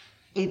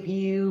if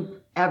you've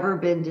ever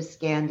been to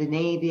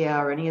Scandinavia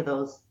or any of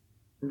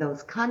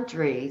those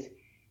countries,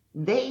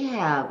 they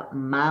have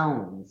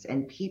mounds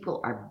and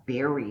people are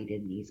buried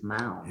in these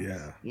mounds.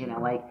 Yeah.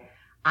 Like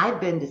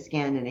I've been to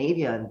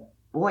Scandinavia and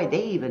boy,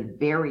 they even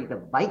bury the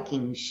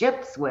Viking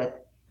ships with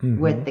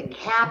the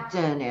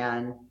captain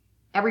and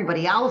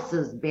everybody else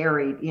is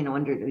buried,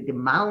 under the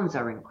mounds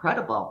are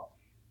incredible.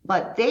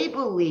 But they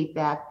believed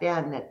back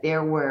then that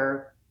there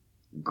were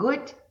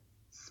good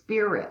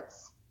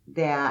spirits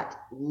that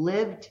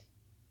lived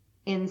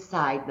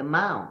inside the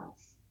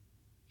mounds.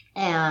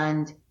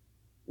 And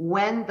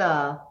when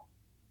the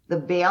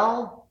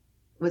veil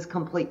was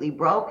completely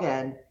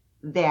broken,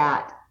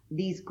 that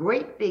these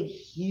great big,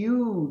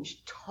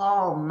 huge,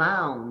 tall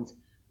mounds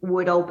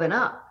would open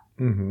up.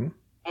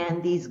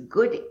 And these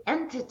good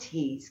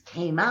entities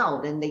came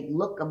out and they'd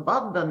look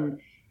above them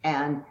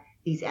and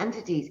these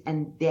entities.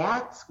 And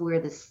that's where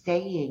the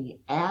saying,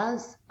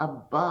 as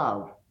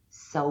above,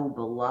 so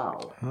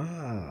below.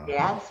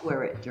 That's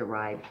where it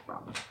derived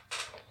from.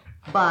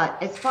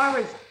 But as far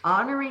as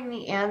honoring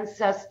the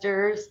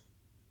ancestors,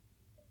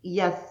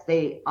 yes,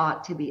 they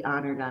ought to be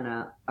honored on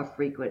a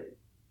frequent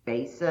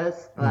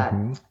basis. But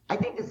I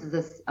think this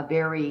is a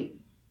very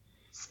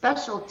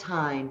special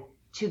time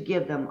to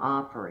give them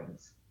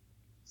offerings.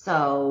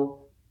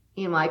 So,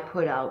 I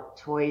put out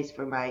toys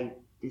for my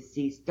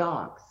deceased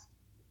dogs,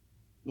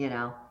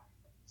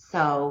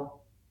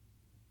 So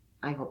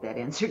I hope that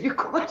answered your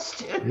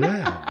question.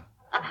 Yeah.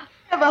 I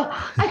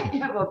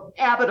have a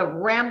habit of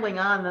rambling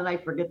on, then I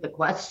forget the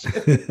question.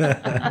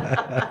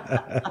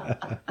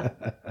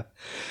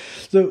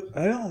 So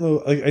I don't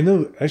know. Like I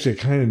know, actually,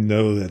 I kind of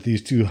know that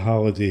these two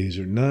holidays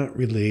are not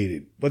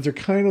related, but they're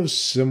kind of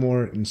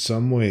similar in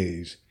some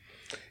ways.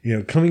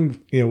 Coming,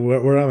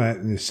 where I'm at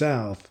in the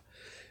South,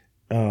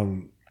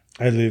 I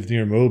live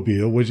near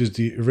Mobile, which is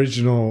the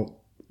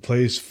original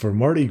place for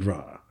Mardi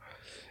Gras,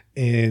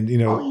 and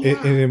Oh, yeah.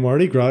 and in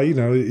Mardi Gras,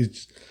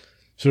 it's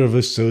sort of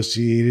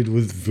associated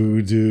with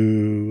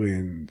voodoo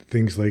and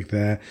things like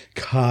that,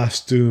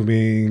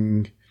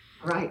 costuming,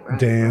 Right.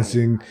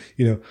 dancing.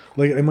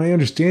 Like in my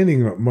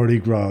understanding, Mardi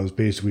Gras is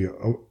basically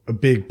a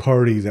big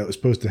party that was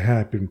supposed to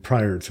happen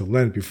prior to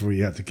Lent before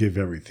you have to give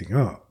everything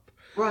up.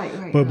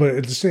 Right. But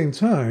at the same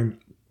time,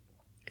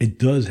 it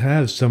does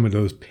have some of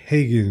those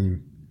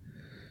pagan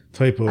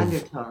type of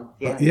Undertones,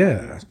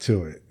 yeah.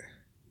 to it.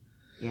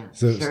 Yeah,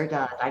 So- sure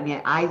does. I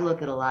mean, I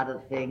look at a lot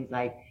of things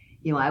like,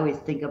 I always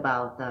think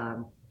about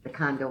the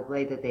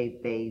candomblé that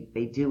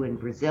they do in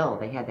Brazil.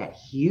 They had that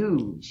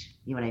huge,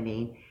 you know what I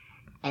mean?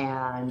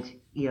 And,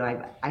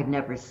 I've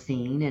never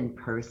seen in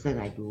person.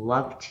 I'd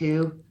love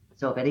to.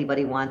 So if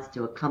anybody wants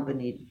to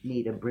accompany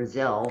me to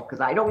Brazil, because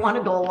I don't want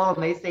to go alone.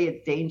 They say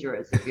it's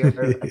dangerous if you're,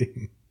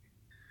 if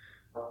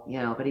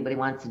anybody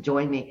wants to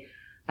join me,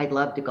 I'd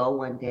love to go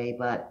one day.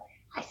 But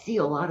I see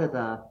a lot of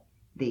the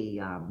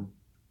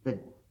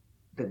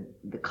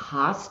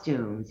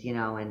costumes,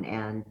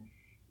 and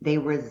they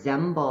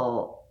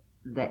resemble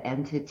the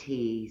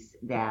entities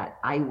that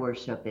I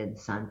worship in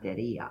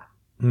Santeria.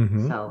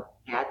 Mhm. So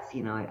that's,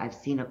 I've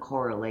seen a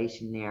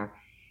correlation there.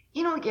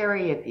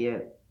 Gary, if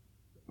you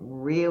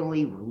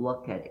really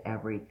look at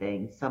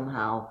everything,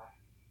 somehow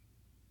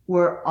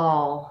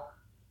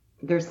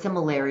there's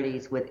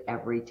similarities with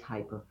every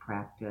type of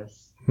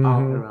practice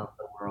all Mhm. throughout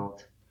the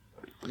world.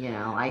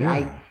 Yeah.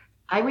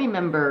 I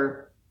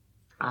remember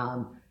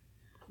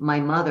my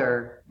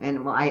mother, and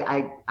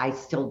I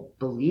still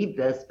believe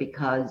this,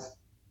 because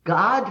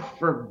God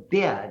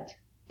forbid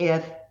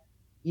if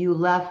you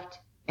left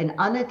an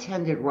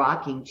unattended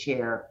rocking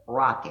chair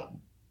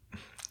rocking.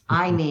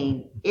 I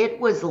mean, it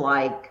was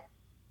like,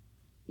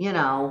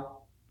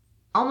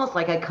 almost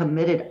like I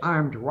committed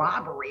armed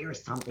robbery or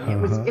something.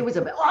 Uh-huh. It was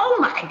a bit, oh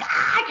my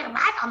God, you're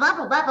right, blah,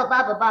 blah, blah, blah,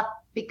 blah, blah, blah,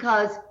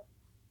 because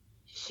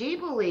she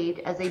believed,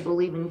 as they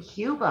believe in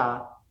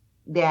Cuba,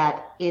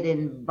 that it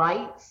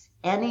invites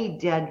any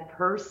dead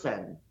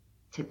person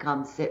to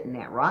come sit in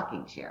that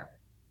rocking chair.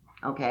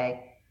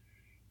 Okay.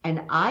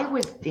 And I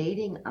was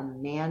dating a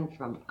man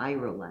from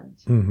Ireland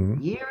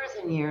Mhm. years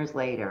and years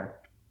later,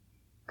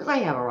 because I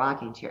have a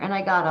rocking chair, and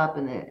I got up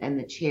and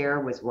the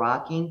chair was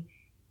rocking.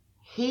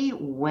 He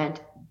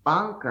went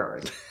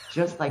bonkers,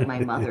 just like my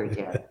mother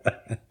did.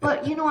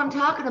 But I'm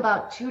talking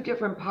about two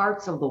different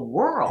parts of the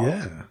world.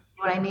 Yeah. You know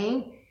what I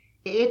mean?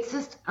 It's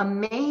just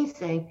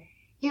amazing.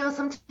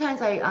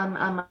 Sometimes on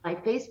my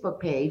Facebook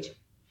page,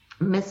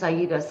 Miss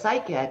Aida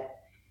Psychic,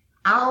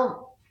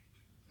 I'll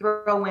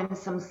throw in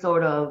some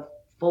sort of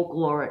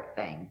folkloric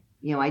thing.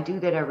 I do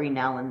that every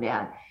now and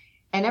then.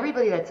 And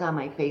everybody that's on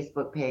my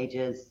Facebook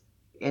pages,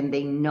 and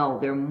they know,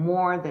 they're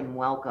more than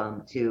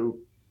welcome to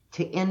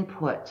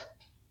input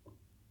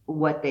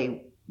what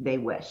they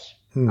wish.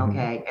 Mhm.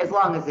 Okay. As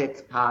long as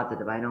it's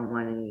positive. I don't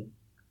want any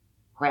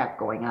crap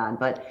going on.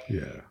 But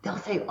Yeah. they'll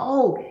say,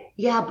 oh,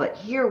 yeah, but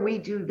here we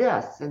do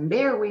this and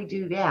there we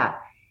do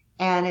that.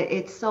 And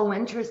it's so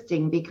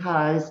interesting,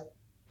 because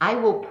I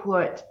will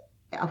put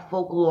a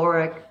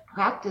folkloric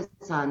practice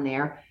on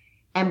there,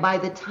 and by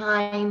the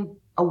time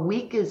a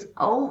week is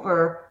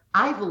over,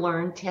 I've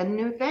learned 10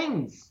 new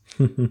things,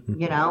 and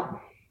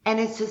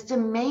it's just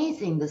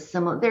amazing.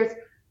 There's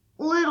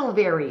little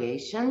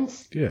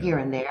variations Yeah. here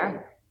and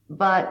there,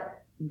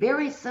 but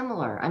very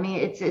similar. I mean,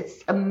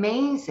 it's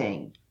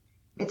amazing.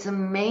 It's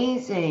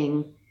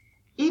amazing.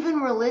 Even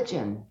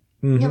religion,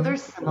 Mhm.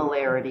 there's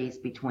similarities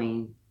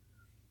between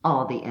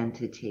all the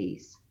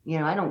entities.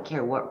 I don't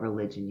care what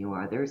religion you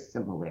are, there's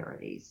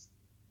similarities.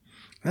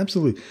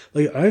 Absolutely.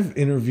 Like I've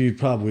interviewed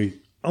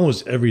probably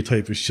almost every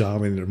type of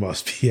shaman there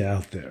must be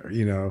out there.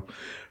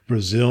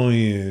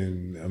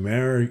 Brazilian,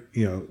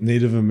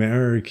 Native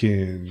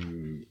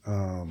American.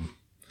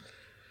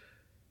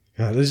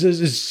 God,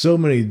 there's so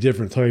many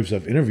different types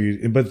I've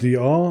interviewed, but they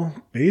all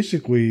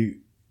basically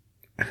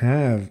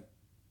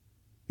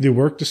they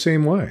work the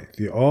same way.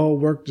 They all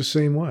work the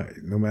same way,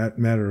 no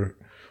matter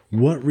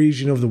what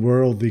region of the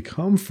world they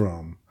come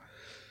from.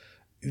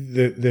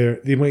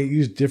 They might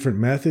use different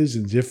methods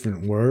and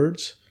different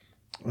words,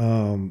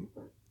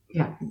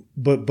 Yeah.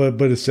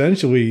 but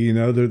essentially,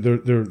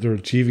 they're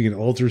achieving an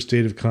altered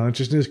state of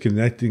consciousness,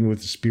 connecting with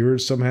the spirit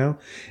somehow,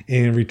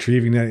 and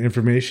retrieving that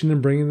information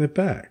and bringing it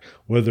back.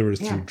 Whether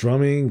it's through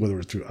drumming, whether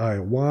it's through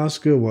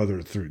ayahuasca, whether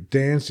it's through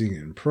dancing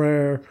and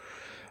prayer,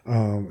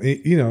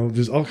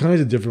 there's all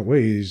kinds of different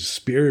ways.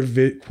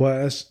 Spirit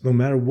quests, no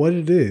matter what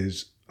it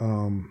is,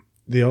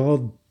 they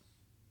all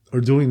are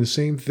doing the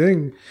same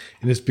thing,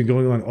 and it's been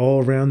going on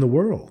all around the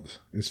world.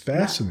 It's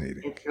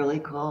fascinating. It's really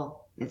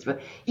cool. It's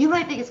you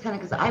might think it's kind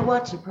of because I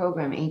watch the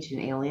program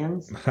Ancient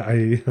Aliens.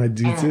 I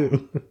do And-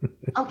 too.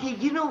 Okay,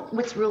 you know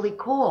what's really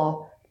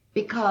cool?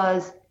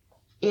 Because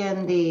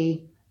in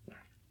the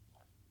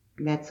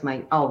that's my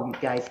you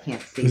guys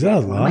can't see Is that a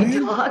that's one of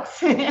lion? my dogs.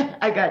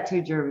 I got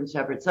 2 German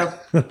Shepherds. So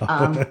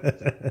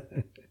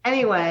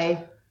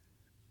anyway,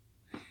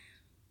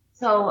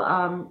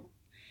 so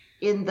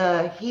in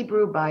the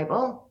Hebrew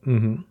Bible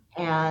hmm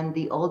and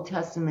the Old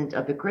Testament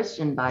of the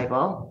Christian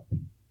Bible,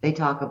 they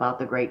talk about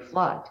the Great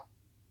Flood,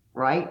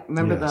 right?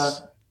 Remember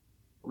Yes.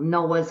 the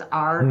Noah's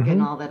Ark Mhm.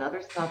 and all that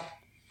other stuff.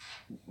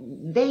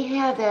 They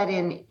have that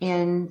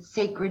in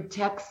sacred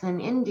texts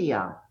in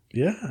India.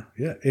 Yeah,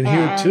 yeah. And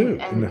here too,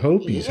 and the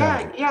Hopis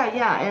have it.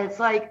 Yeah. And it's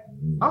like,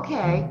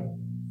 okay,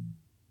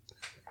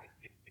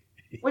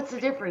 what's the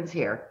difference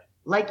here?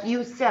 Like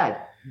you said,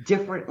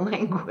 different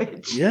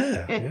language.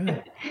 Yeah,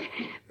 yeah.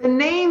 The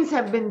names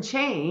have been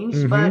changed,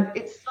 Mhm. but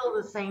it's still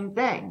the same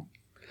thing.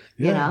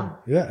 Yeah, You know?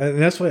 yeah, and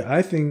that's why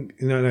I think,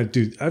 and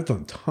I've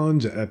done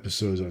tons of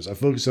episodes on this. I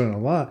focus on it a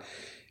lot.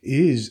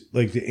 Is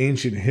like the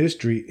ancient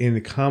history and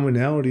the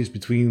commonalities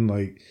between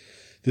like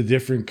the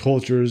different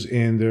cultures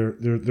and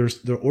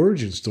their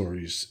origin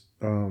stories.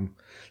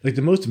 Like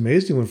the most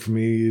amazing one for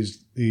me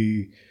is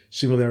the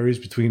similarities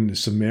between the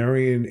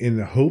Sumerian and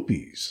the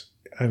Hopis.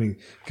 I mean,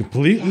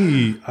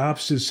 completely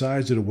opposite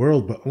sides of the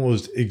world, but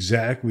almost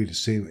exactly the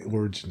same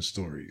origin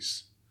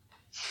stories.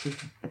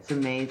 It's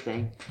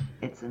amazing.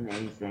 It's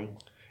amazing.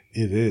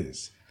 It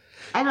is.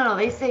 I don't know.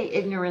 They say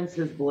ignorance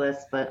is bliss,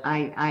 but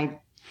I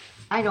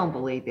don't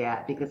believe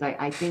that because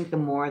I think the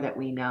more that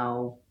we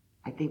know,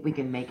 I think we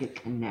can make a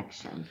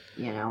connection,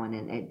 you know, and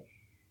it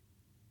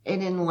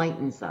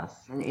enlightens us,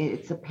 and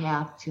it's a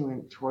path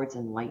towards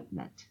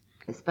enlightenment,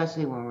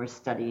 especially when we're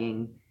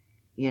studying,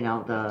 you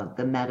know,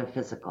 the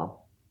metaphysical.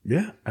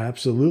 Yeah,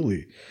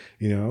 absolutely.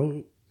 You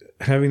know,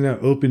 having that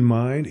open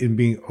mind and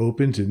being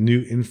open to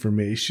new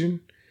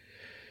information,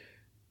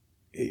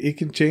 it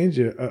can change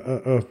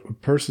a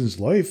person's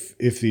life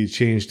if they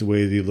change the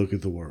way they look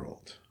at the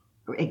world.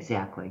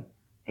 Exactly.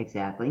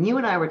 And you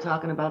and I were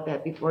talking about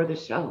that before the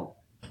show.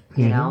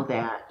 You know,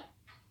 that,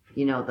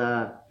 you know,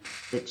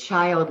 the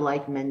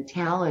childlike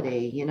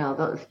mentality, you know,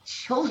 those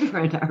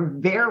children are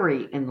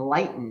very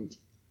enlightened,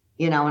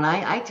 you know, and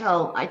I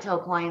tell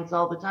clients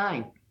all the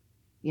time,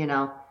 you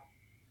know,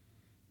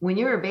 when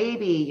you're a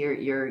baby,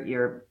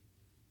 you're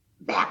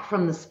back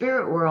from the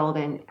spirit world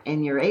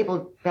and you're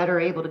better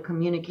able to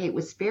communicate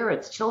with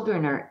spirits.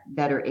 Children are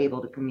better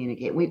able to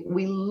communicate.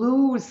 We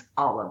lose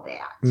all of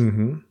that.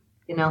 Mm-hmm.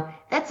 You know,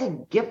 that's a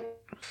gift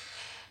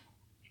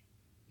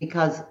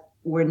because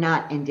we're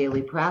not in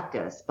daily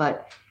practice.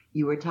 But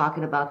you were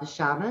talking about the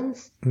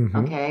shamans, Mm-hmm.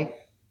 okay?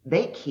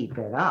 They keep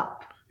it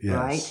up, Yes.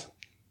 right?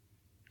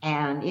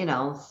 And, you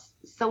know,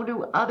 so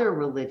do other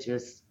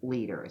religious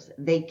leaders.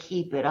 They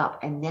keep it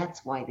up, and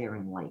that's why they're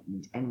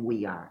enlightened, and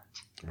we aren't.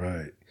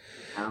 Right.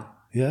 You know?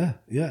 Yeah,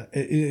 yeah.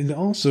 And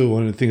also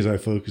one of the things I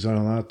focus on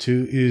a lot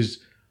too is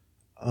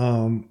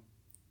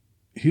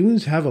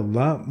humans have a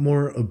lot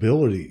more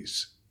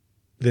abilities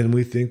than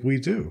we think we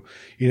do.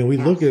 You know, we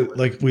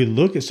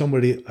look at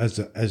somebody as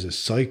a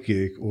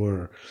psychic,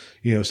 or,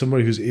 you know,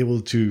 somebody who's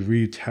able to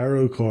read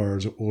tarot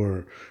cards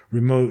or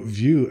remote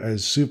view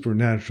as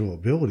supernatural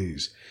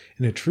abilities.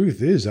 And the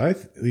truth is,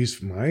 at least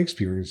from my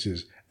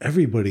experiences,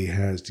 everybody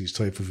has these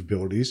type of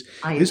abilities.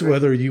 I It's agree.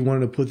 whether you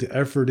want to put the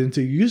effort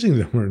into using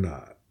them or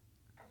not.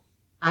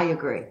 I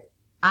agree.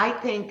 I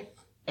think,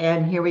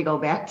 and here we go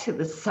back to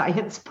the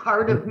science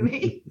part of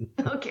me,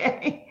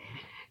 okay?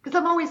 Because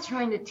I'm always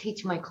trying to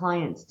teach my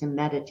clients to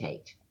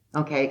meditate,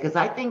 okay? Because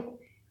I think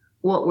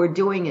what we're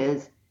doing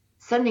is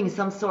sending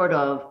some sort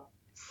of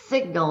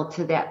signal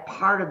to that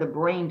part of the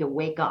brain to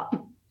wake up.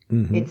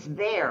 Mhm. It's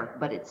there,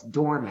 but it's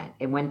dormant.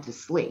 It went to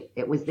sleep.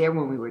 It was there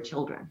when we were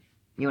children.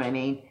 You know what I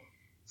mean?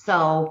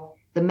 So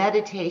the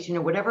meditation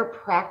or whatever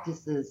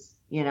practices,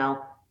 you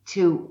know,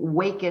 to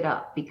wake it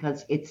up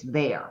because it's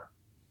there.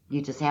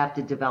 You just have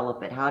to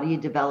develop it. How do you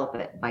develop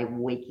it? By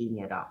waking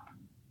it up.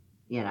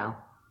 You know,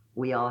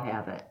 we all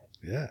have it.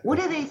 Yeah. What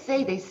do they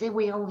say? They say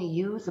we only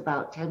use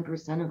about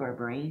 10% of our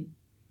brain.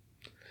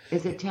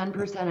 Is it 10%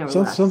 or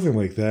less? Something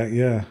like that.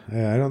 Yeah.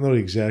 I don't know the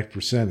exact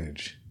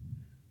percentage.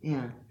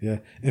 Yeah. Yeah.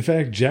 In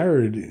fact,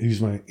 Jared,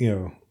 he's my, you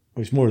know,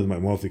 he's more than my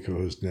monthly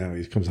co-host now.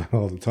 He comes on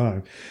all the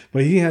time,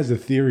 but he has a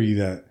theory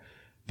that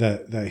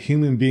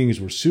human beings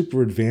were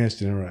super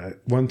advanced and are at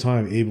one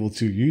time able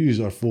to use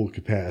our full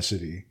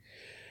capacity.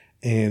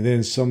 And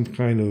then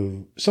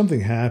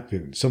something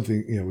happened,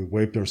 you know, we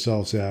wiped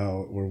ourselves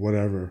out or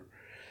whatever.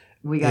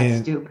 We got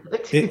And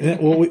stupid.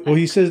 Well,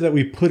 he says that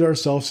we put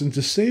ourselves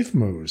into safe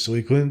mode, so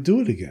we couldn't do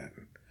it again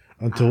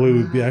until we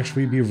would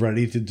actually be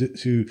ready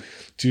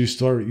to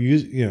start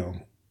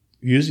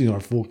using our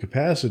full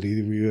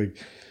capacity.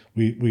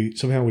 We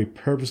somehow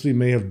purposely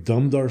may have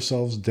dumbed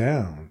ourselves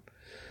down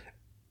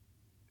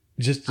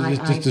just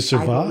to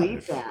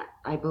survive.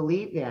 I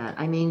believe that.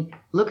 I mean,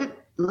 look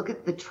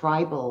at the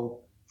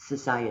tribal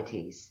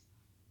societies,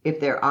 if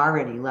there are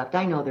any left.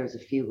 I know there's a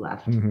few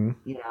left, Mm-hmm.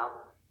 you know,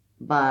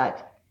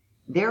 but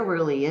they're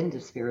really into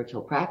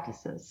spiritual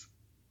practices.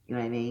 You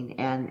know what I mean?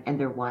 And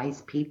they're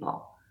wise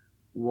people.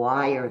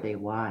 Why are they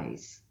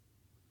wise?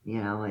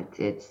 You know,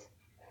 it's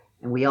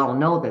and we all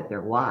know that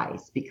they're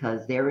wise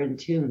because they're in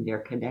tune, they're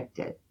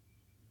connected.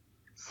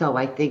 So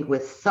I think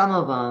with some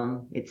of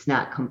them, it's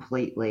not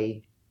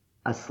completely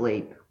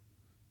asleep.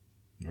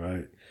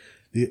 Right.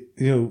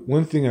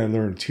 One thing I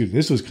learned too,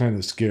 this was kind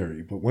of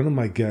scary, but one of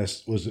my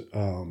guests was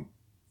a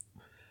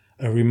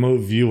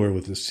remote viewer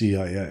with the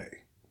CIA.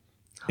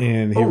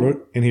 And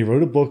he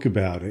wrote a book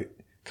about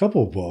it, a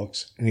couple of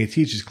books, and he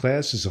teaches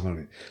classes on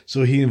it.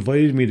 So he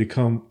invited me to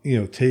come,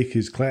 take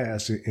his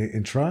class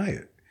and try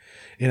it.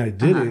 And I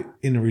did it,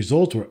 and the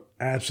results were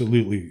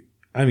absolutely,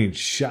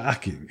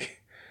 shocking.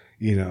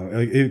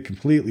 It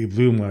completely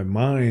blew my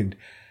mind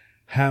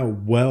how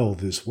well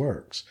this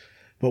works.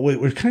 But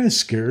what kind of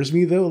scares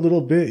me, though, a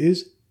little bit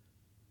is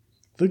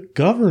the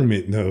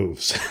government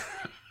knows.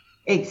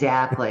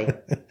 Exactly.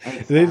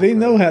 They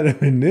know how to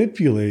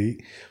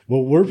manipulate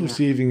what we're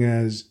perceiving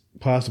as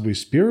possibly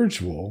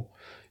spiritual.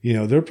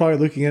 They're probably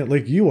looking at it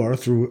like you are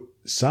through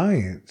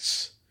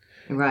science.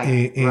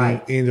 Right.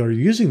 And are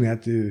using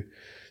that to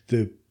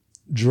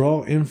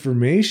draw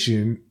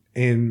information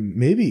and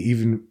maybe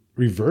even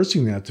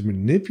reversing that to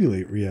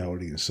manipulate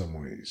reality in some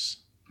ways.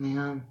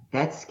 Yeah,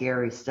 that's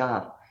scary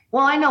stuff.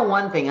 Well, I know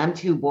one thing. I'm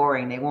too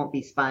boring. They won't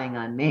be spying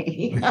on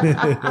me.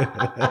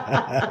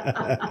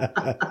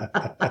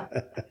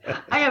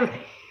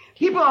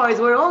 People always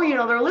were,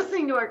 they're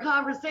listening to our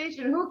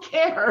conversation. Who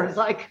cares?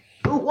 Like,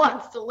 who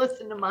wants to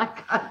listen to my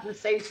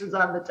conversations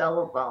on the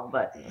telephone?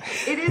 But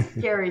it is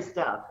scary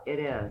stuff. It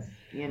is.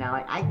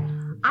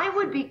 I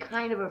would be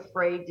kind of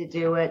afraid to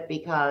do it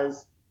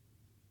because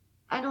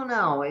I don't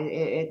know.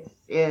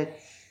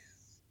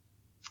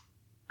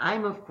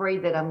 I'm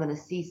afraid that I'm going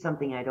to see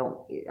something I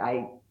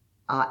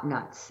ought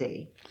not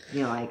see.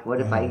 Like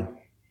what if I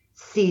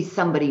see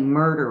somebody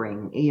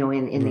murdering,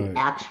 in the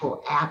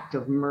actual act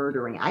of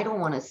murdering? I don't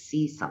want to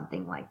see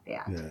something like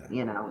that.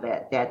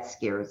 Yeah. That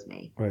scares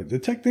me. Right. The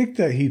technique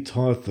that he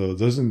taught, though,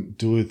 doesn't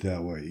do it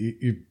that way.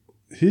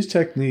 His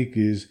technique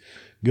is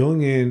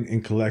going in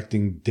and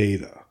collecting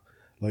data.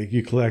 Like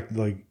you collect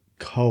like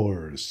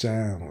colors,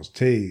 sounds,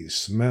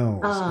 taste,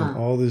 smells, and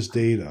all this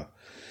data.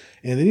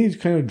 And then you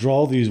kind of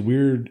draw these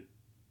weird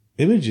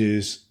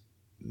images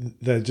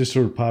that just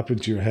sort of pop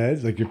into your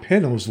head. Like your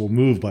pen almost will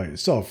move by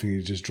itself and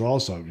you just draw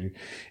something.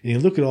 And you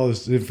look at all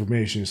this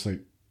information, it's like,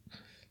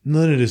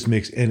 none of this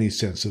makes any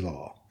sense at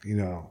all.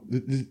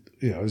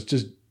 It's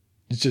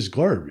just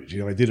garbage.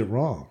 I did it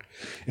wrong.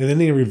 And then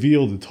they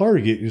reveal the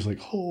target. And it's like,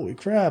 holy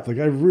crap. Like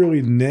I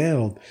really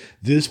nailed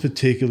this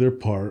particular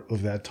part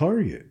of that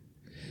target.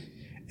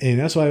 And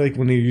that's why I like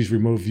when they use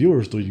remote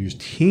viewers, they'll use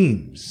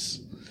teams.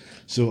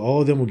 So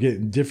all of them will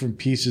get different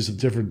pieces of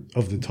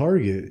the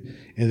target,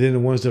 and then the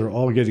ones that are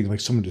all getting like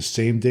some of the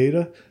same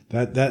data,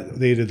 that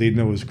data they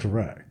know is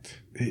correct.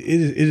 It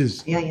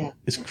is. Yeah.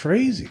 It's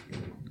crazy.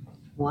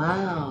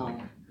 Wow.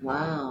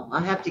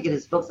 I have to get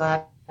his books.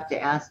 I have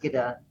to ask you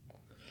to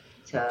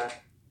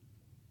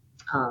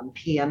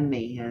PM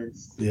me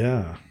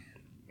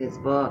his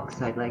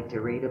books. I'd like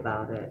to read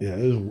about it. Yeah,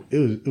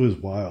 it was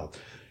wild.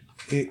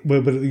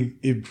 But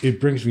it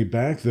brings me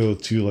back though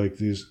to like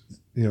these.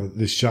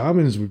 The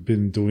shamans have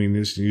been doing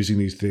this and using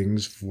these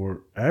things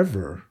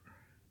forever.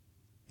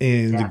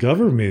 And the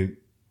government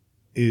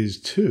is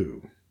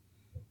too.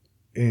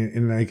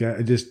 And like,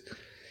 I just,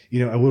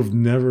 I would have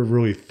never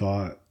really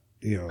thought,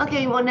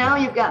 Okay, well, now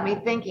you've got me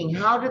thinking,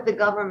 how did the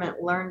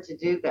government learn to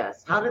do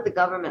this? How did the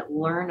government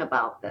learn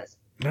about this?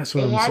 That's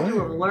what I'm saying. They had to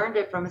have learned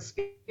it from a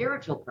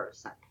spiritual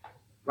person,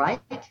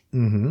 right?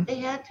 Mm-hmm. They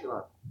had to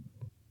have.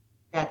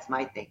 That's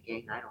my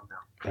thinking. I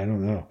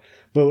don't know.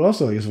 But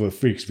also, I guess what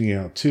freaks me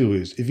out too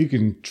is if you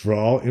can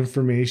draw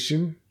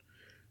information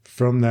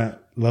from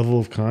that level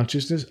of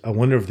consciousness, I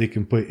wonder if they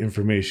can put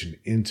information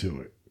into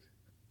it.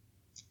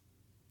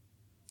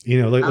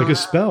 Like a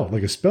spell,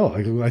 Like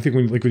I think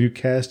when you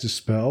cast a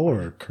spell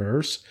or a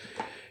curse,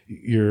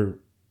 you're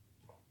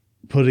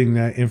putting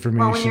that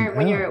information.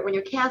 Well, when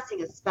you're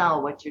casting a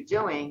spell, what you're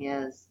doing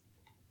is,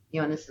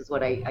 and this is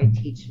what I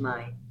teach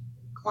my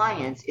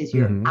clients, is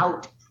you're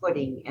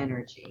outputting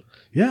energy.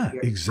 Yeah,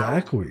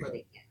 exactly.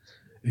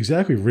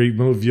 Exactly.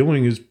 Remote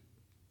viewing is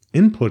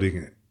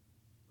inputting it.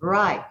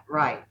 Right.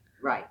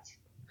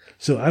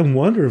 So I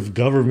wonder if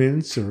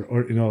governments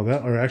or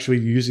that are actually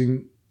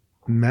using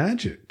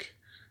magic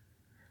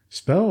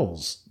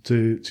spells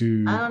to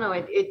I don't know.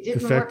 It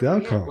didn't affect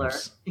work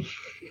outcomes. Hitler.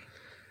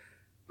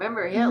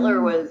 Remember,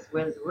 Hitler was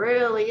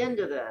really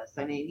into this.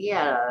 I mean, he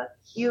had a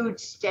huge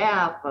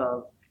staff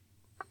of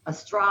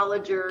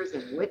astrologers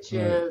and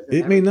witches. Right.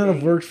 It may not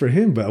have worked for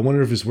him, but I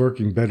wonder if it's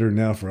working better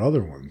now for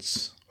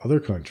other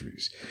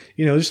countries.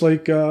 Just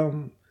like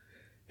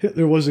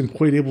Hitler wasn't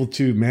quite able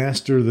to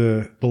master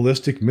the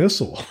ballistic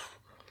missile,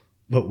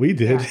 but we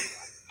did.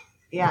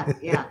 Yeah,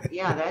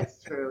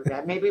 that's true.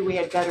 That maybe we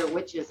had better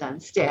witches on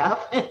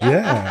staff.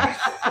 Yeah.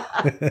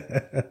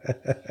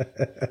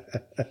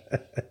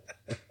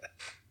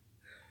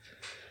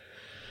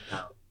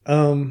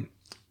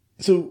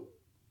 So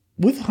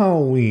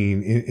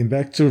Halloween, and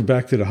back to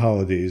the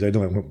holidays. I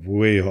know I went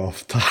way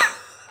off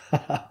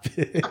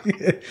topic,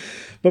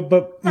 but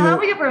you How know,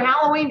 we get from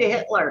Halloween to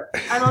Hitler?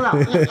 I don't know.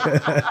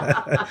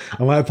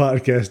 on my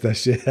podcast, that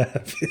shit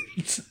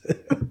happens.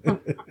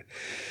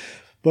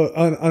 But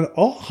on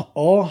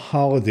all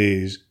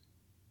holidays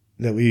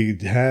that we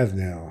have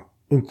now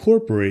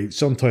incorporate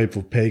some type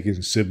of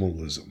pagan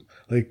symbolism.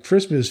 Like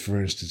Christmas, for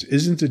instance,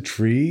 isn't the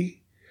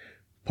tree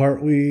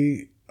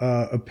partly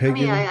a I pagan?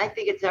 mean, I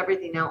think it's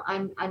everything. Now,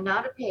 I'm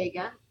not a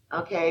pagan,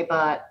 okay,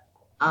 but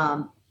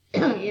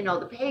you know,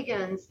 the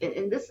pagans,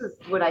 and this is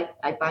what I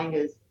find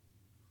is,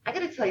 I got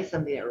to tell you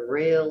something that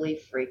really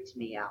freaked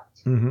me out,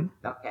 Mm-hmm.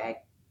 okay,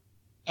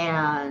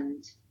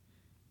 and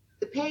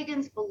the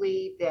pagans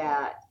believe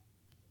that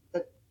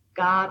the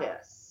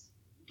goddess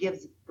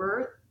gives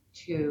birth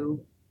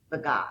to the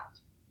god,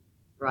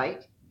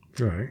 right?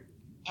 Right.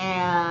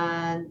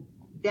 And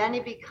then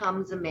he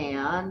becomes a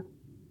man,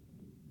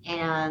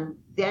 and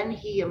then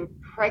he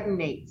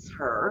impregnates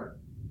her,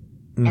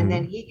 Mhm. and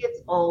then he gets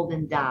old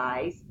and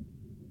dies,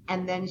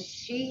 and then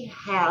she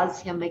has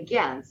him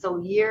again.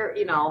 So year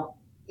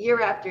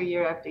after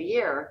year after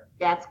year,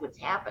 that's what's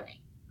happening.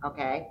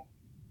 Okay,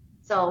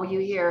 so you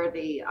hear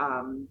the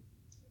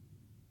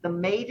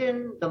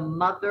maiden, the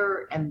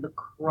mother, and the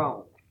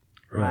crone,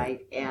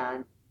 right?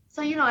 And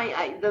so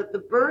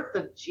the birth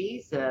of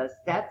Jesus,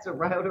 that's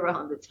right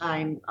around the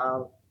time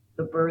of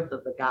the birth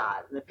of the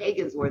God, and the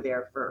pagans were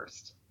there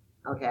first.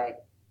 Okay,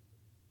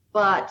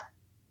 but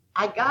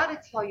I got to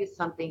tell you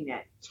something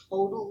that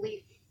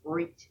totally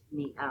freaked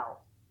me out.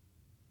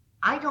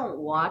 I don't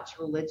watch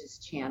religious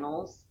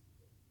channels,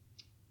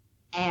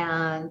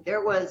 and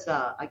there was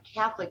a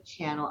Catholic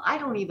channel. I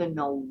don't even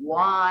know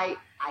why.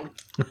 I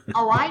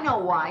know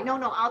why. No,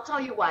 I'll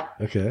tell you why.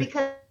 Okay.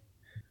 Because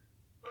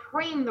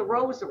praying the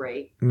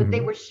rosary, but they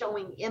Mhm. were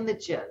showing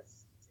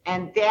images,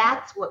 and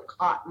that's what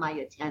caught my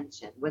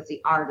attention, was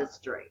the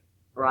artistry,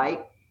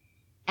 right?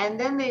 And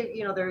then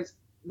there's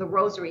the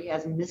rosary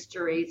has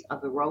mysteries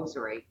of the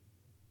rosary,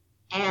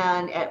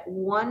 and at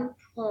one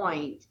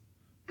point,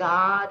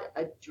 God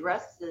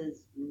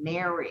addresses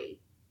Mary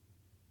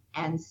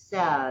and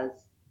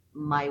says,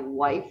 "My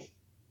wife,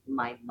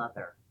 my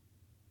mother."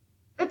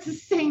 It's the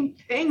same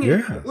thing.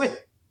 Yes.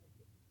 With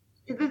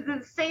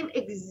the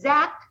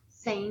exact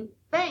same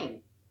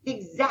thing. The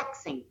exact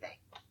same thing.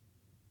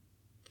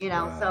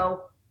 Wow.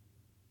 So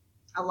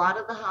a lot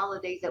of the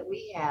holidays that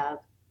we have,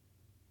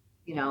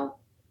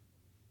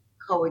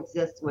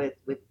 coexist with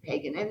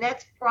pagan. And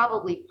that's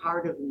probably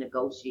part of the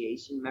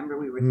negotiation. Remember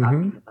we were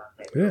talking about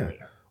that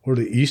earlier. Or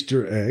the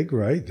Easter egg,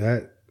 right?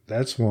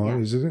 That's one, Yeah.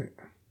 isn't it?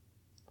 I'm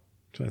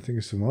trying to think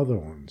of some other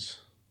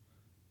ones.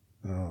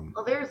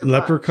 Well, there's a bunch.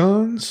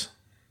 Leprechauns?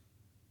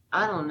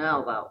 I don't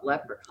know about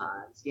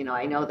leprechauns.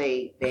 I know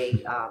they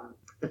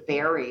the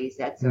fairies,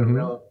 that's a Mhm.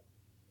 real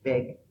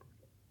big.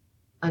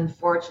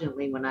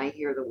 Unfortunately, when I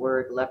hear the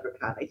word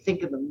leprechaun, I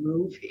think of the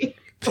movie.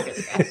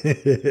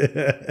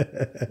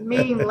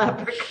 Mean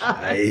leprechaun.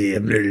 I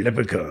am the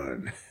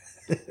leprechaun.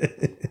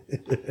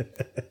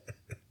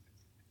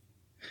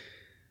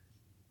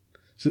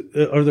 So,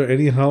 are there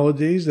any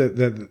holidays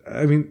that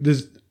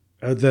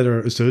are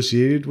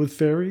associated with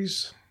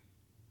fairies?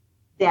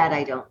 That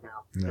I don't know,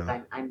 because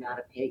No. I'm not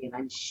a pagan.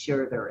 I'm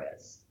sure there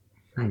is.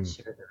 I'm Hmm.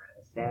 sure there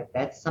is.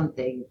 That's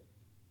something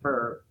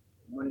for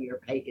one of your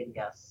pagan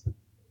guests.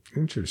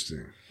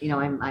 Interesting.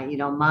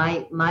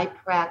 My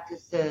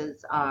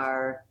practices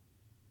are,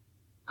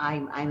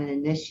 I'm an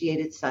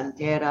initiated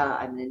santera,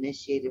 I'm an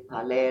initiated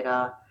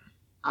palera,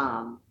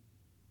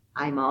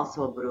 I'm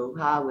also a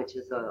bruja, which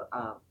is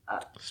a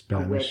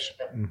Spanish. witch,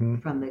 but Hmm.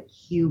 from the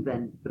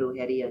Cuban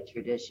brujeria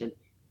tradition.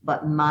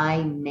 But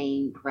my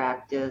main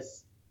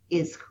practice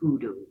is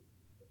hoodoo.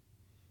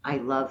 I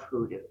love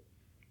hoodoo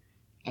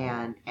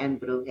and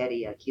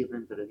brujeria,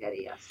 Cuban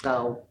brujeria.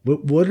 So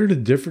What are the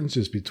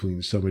differences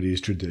between some of these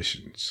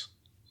traditions?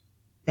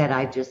 that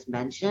I just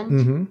mentioned.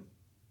 Mm-hmm.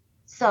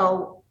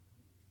 So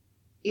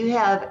you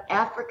have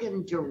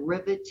African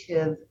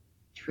derivative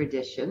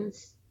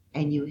traditions,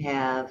 and you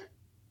have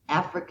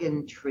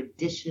African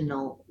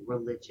traditional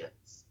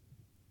religions.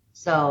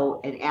 So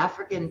an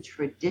African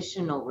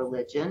traditional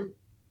religion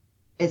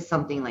is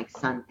something like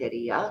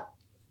Santeria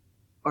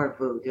or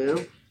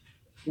Voodoo,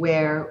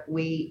 where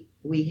we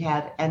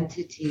have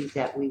entities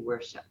that we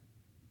worship.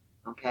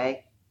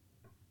 Okay?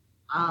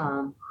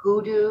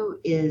 Hoodoo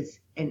is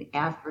an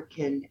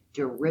African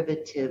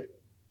derivative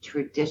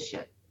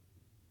tradition.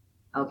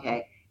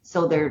 Okay?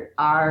 So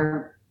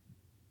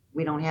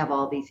we don't have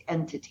all these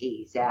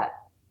entities that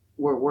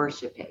we're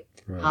worshiping.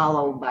 Right.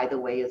 Hollow, by the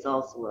way, is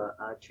also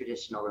a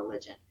traditional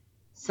religion.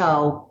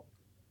 So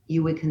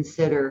you would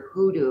consider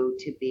hoodoo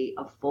to be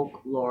a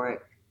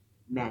folkloric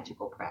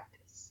magical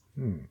practice.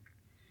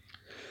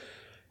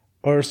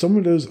 Are some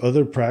of those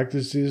other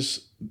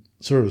practices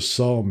sort of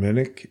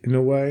Solomonic in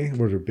a way,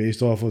 where they're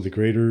based off of the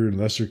greater and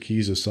lesser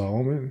keys of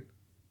Solomon?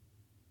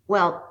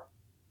 Well,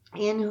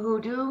 in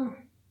hoodoo,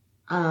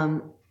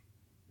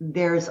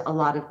 there's a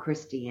lot of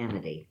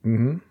Christianity.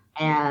 Mm-hmm.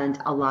 and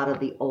a lot of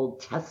the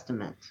Old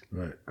Testament,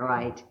 Right.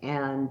 right?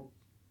 And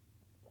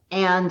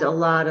a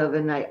lot of,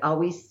 and I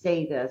always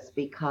say this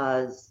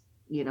because,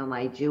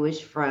 my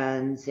Jewish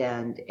friends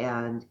and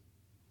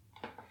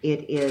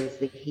it is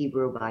the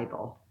Hebrew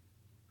Bible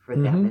for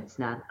them. It's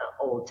not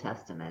the Old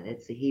Testament.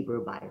 It's the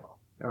Hebrew Bible,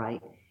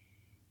 right?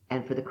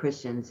 And for the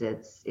Christians,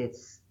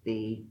 it's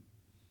the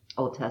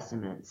Old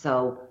Testament.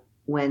 So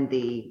when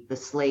the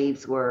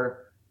slaves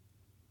were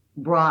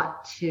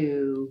brought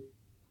to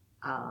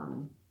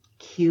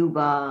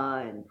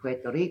Cuba and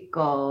Puerto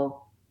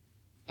Rico,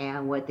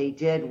 and what they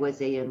did was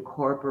they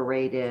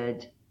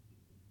incorporated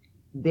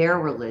their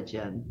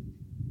religion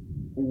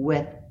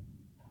with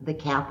the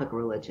Catholic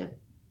religion.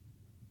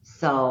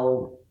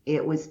 So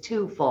it was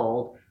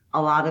twofold.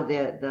 A lot of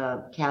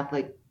the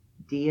Catholic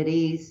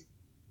deities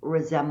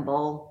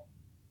resemble,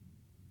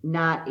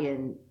 not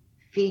in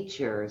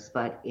features,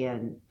 but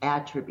in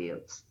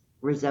attributes,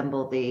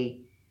 resemble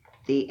the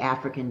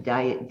African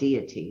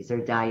deities or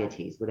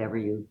deities, whatever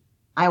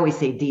I always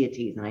say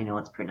deities, and I know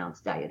it's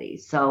pronounced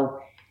deities. So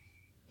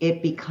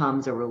it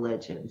becomes a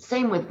religion.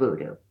 Same with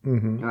voodoo,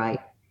 right?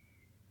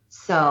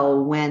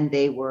 So when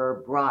they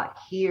were brought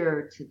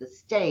here to the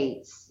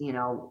States,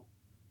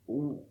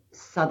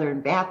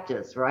 Southern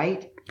Baptists,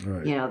 right?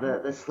 Right.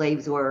 The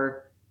slaves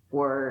were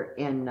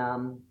in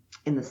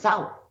the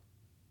South,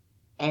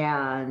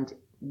 and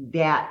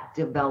that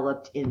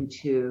developed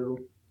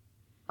into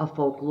a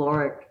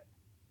folkloric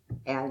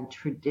and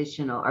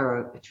traditional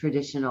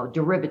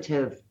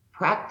derivative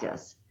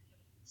practice.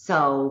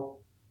 So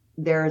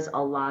there's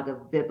a lot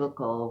of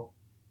biblical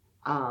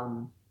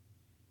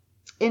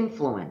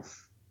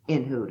influence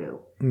in hoodoo.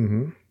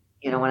 When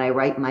I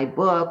write my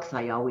books,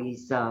 I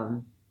always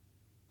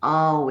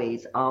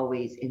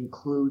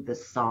include the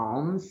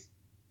Psalms.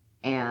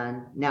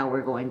 And now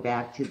we're going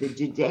back to the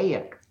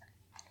Judaic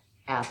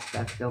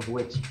aspect of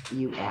which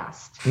you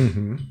asked.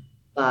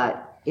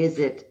 But is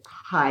it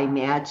high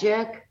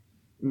magic?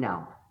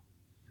 No.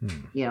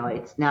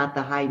 It's not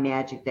the high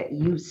magic that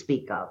you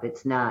speak of.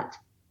 It's not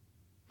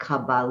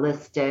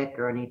Kabbalistic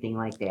or anything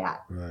like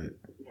that. Right.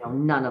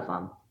 None of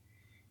them.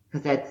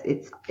 Because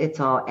it's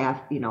all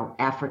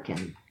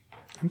African.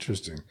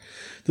 Interesting.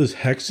 Does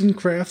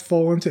Hexencraft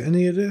fall into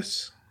any of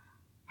this?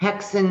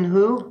 Hexen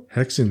who?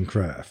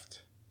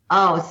 Hexencraft.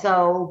 Oh,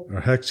 so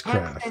or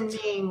Hexcraft.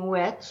 Hexen being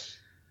witch,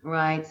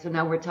 right? So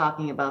now we're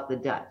talking about the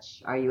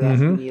Dutch. Are you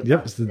asking me about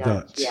Yep, it's the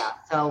Dutch. Yeah.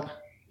 So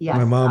yes,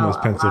 my mom was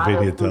Pennsylvania a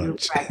lot of voodoo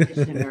Dutch.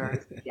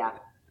 practitioners. Yeah,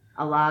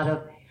 a lot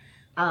of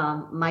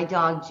my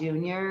dog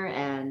Junior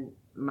and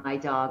my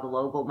dog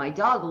Lobo. My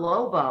dog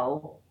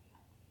Lobo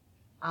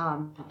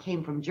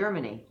came from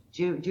Germany.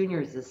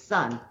 Junior is his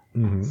son.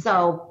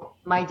 So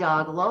my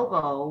dog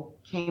Lobo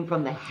came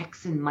from the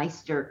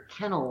Hexenmeister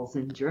kennels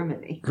in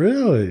Germany.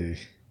 Really?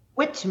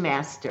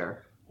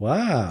 Witchmaster.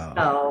 Wow.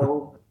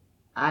 So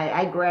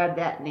I grabbed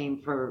that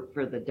name for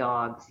the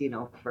dogs,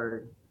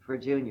 for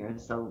Junior.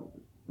 So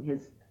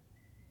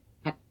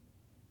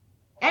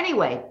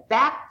anyway,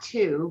 back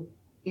to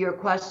your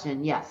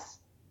question. Yes,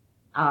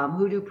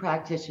 hoodoo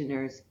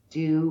practitioners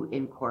do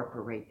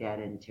incorporate that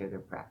into their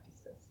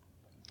practices.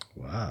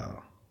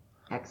 Wow.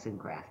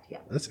 Hexencraft, yeah.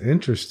 That's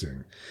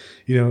interesting.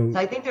 So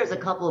I think there's a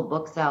couple of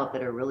books out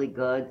that are really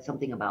good.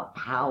 Something about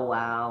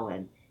powwow,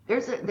 and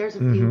there's a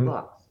few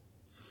books.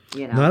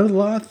 Not a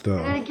lot, though.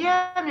 And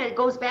again, it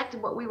goes back to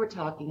what we were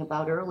talking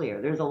about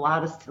earlier. There's a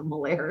lot of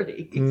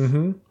similarities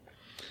in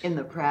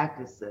the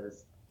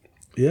practices.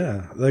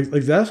 Yeah, like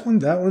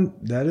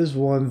that is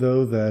one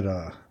though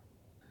that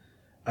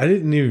I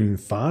didn't even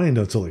find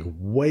until like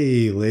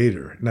way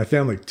later, and I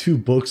found like 2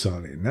 books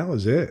on it, and that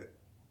was it.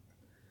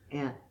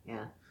 Yeah.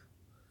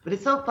 But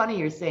it's so funny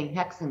you're saying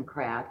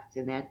hexencraft,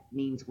 and that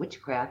means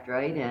witchcraft,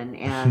 right? And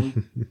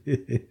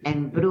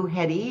and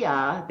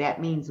brujeria,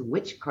 that means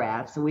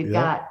witchcraft. So we've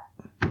got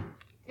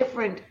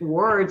different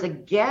words.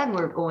 Again,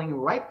 we're going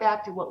right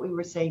back to what we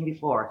were saying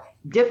before.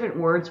 Different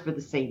words for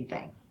the same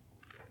thing.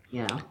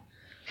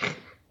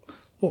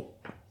 Well,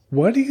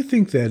 why do you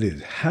think that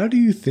is? How do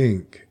you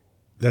think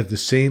that the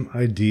same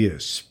idea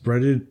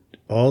spreaded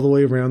all the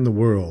way around the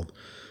world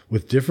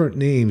with different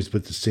names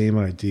but the same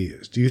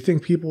ideas? Do you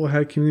think people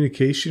had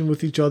communication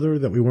with each other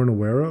that we weren't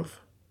aware of?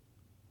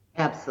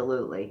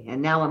 Absolutely.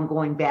 And now I'm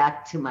going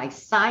back to my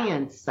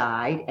science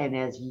side. And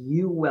as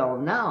you well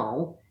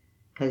know,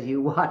 because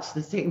you watch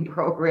the same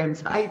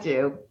programs I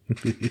do,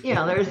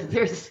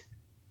 there's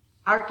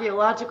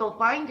archaeological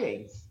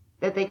findings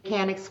that they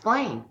can't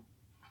explain.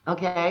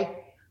 Okay.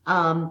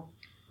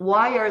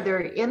 Why are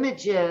there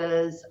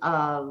images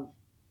of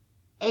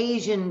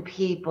Asian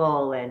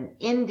people and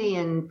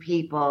Indian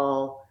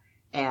people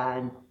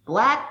and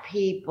Black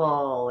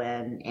people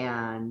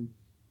and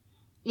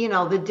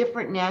the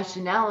different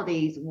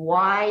nationalities?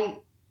 Why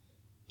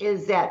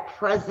is that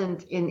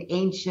present in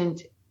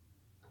ancient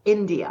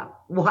India?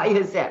 Why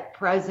is that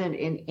present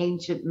in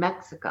ancient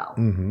Mexico?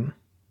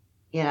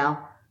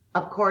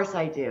 Of course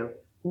I do.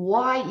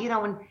 Why,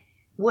 and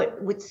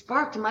what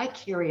sparked my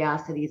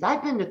curiosity is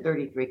I've been to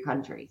 33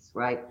 countries,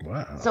 right?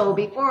 Wow. So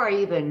before I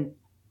even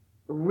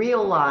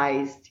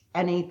realized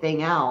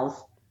anything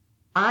else,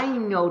 I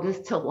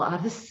noticed a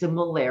lot of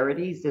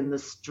similarities in the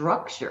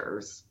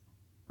structures,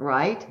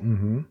 right?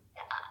 Mm-hmm.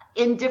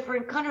 In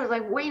different countries.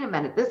 Like, wait a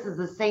minute, this is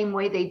the same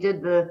way they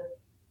did the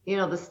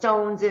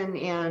stones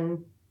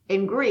in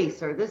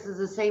Greece, or this is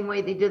the same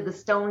way they did the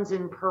stones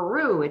in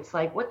Peru. It's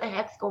like, what the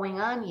heck's going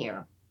on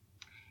here?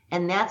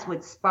 And that's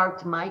what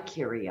sparked my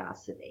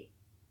curiosity.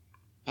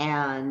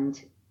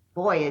 And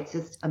boy, it's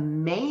just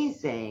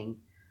amazing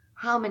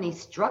how many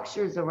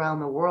structures around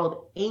the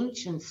world,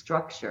 ancient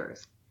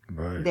structures,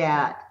 Right.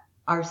 that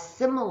are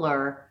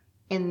similar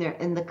in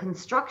the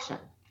construction,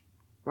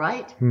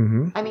 right?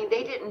 Mm-hmm. I mean,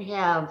 they didn't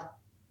have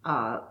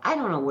I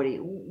don't know,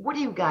 what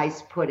do you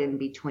guys put in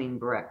between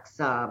bricks?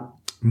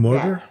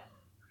 Mortar?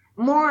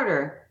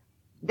 Mortar.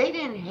 They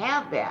didn't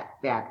have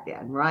that back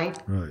then, right?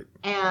 Right.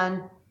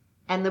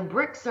 And the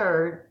bricks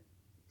are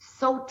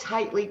so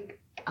tightly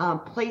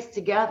placed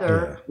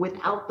together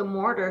without the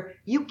mortar,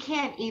 you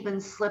can't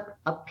even slip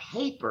a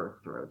paper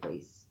through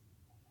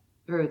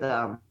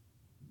the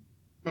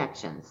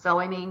sections. So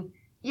I mean,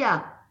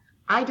 yeah,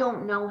 I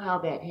don't know how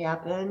that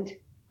happened.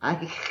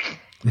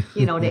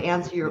 To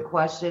answer your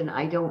question,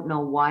 I don't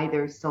know why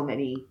there's so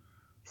many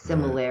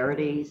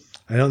similarities.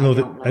 I don't know if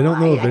I can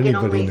anybody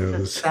only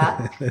knows.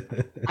 suspect.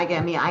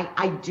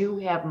 I do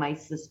have my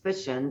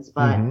suspicions,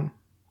 but Mhm.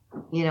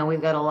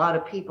 we've got a lot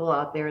of people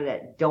out there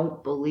that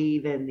don't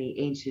believe in the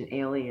ancient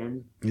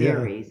alien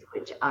theories,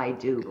 which I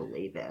do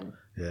believe in.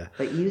 Yeah.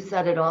 But you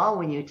said it all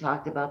when you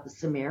talked about the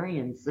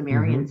Sumerians.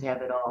 Sumerians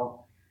have it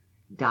all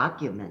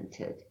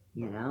documented,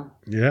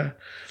 Yeah.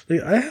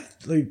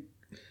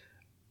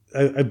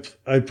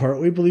 I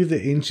partly believe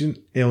the ancient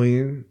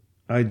alien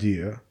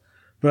idea,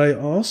 but I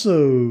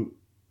also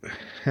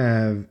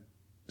have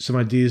some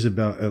ideas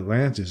about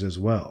Atlantis as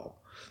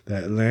well.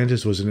 That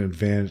Atlantis was an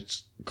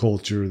advanced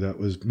culture that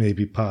was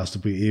maybe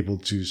possibly able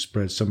to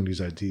spread some of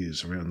these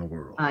ideas around the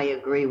world. I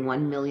agree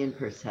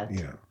 1,000,000%.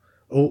 Yeah.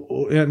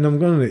 And I'm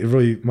going to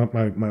really, my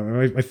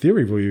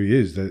theory really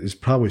is that it's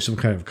probably some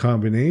kind of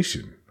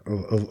combination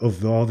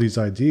of all these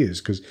ideas,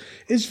 because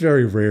it's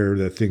very rare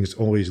that things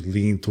always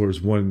lean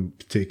towards one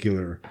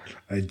particular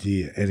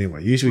idea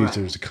anyway. Usually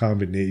there's a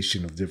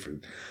combination of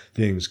different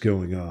things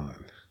going on.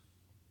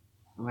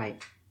 Right.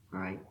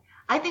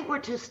 I think we're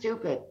too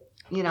stupid.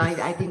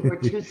 I think we're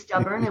too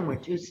stubborn and we're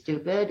too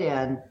stupid.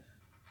 And,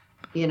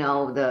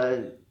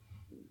 the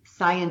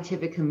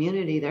scientific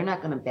community, they're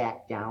not going to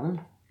back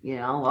down.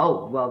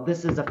 Oh, well,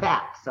 this is a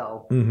fact,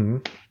 so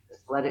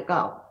just let it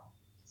go.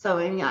 So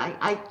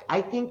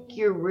I think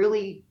you're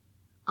really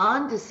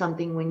onto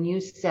something when you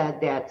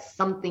said that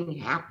something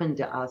happened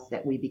to us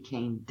that we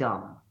became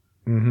dumb.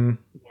 Mm-hmm.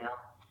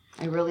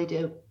 I really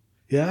do.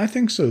 Yeah, I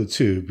think so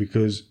too,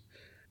 because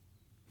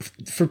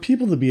for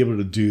people to be able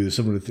to do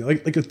some of the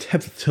things, like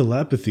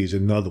telepathy is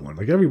another one.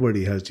 Like,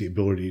 everybody has the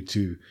ability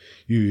to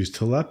use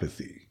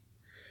telepathy,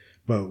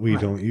 but we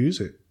don't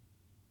use it.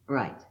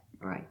 Right.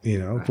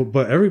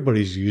 But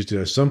everybody's used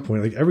it at some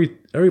point. Like,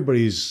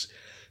 everybody's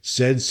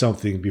said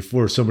something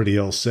before somebody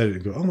else said it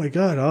and go, oh my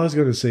God, I was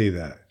going to say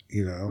that,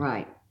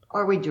 Right.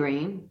 Or we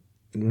dream.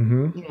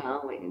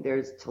 Mm-hmm.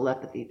 There's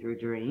telepathy through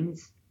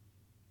dreams.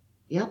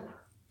 Yep.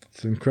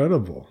 It's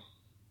incredible.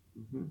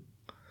 Mm-hmm.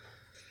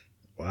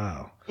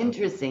 Wow.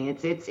 Interesting.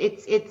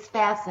 It's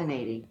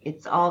fascinating.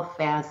 It's all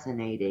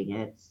fascinating.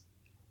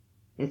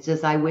 It's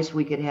just, I wish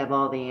we could have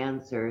all the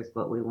answers,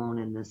 but we won't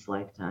in this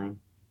lifetime.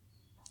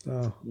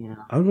 Oh,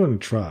 I'm going to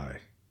try.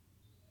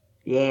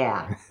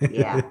 Yeah,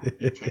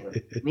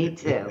 me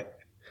too.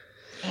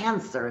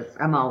 Answers.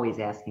 I'm always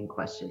asking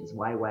questions.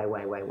 Why?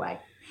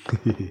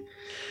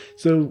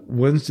 So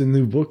when's the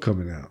new book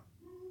coming out?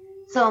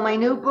 So my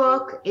new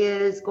book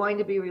is going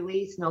to be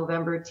released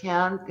November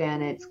 10th,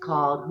 and it's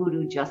called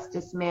Hoodoo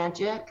Justice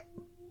Magic.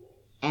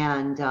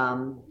 And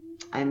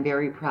I'm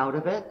very proud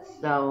of it.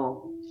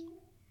 So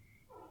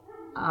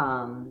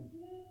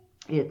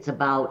it's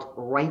about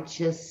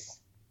righteous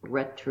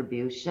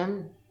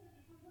retribution.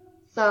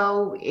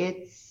 So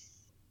it's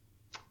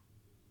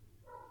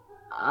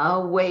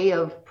a way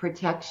of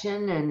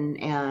protection,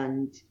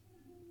 and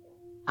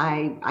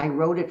I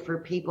wrote it for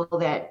people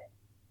that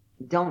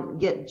don't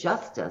get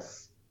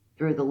justice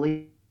through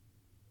the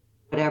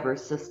whatever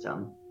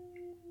system.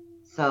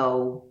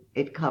 So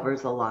it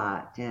covers a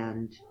lot,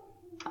 and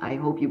I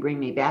hope you bring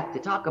me back to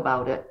talk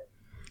about it.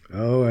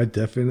 Oh, I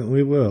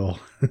definitely will.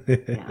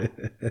 Yeah.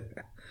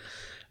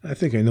 I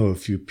think I know a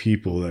few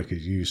people that could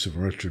use some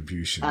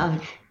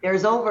retribution.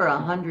 There's over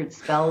 100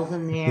 spells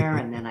in there,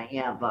 and then I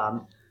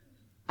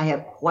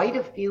have quite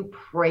a few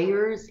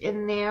prayers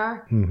in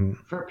there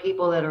for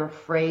people that are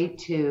afraid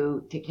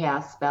to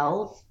cast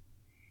spells.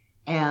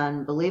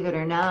 And believe it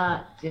or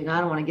not, and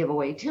I don't want to give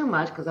away too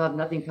much because I'll have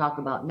nothing to talk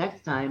about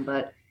next time,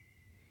 but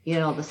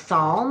the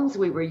Psalms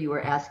you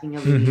were asking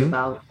me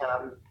about,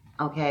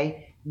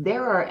 okay,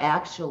 there are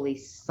actually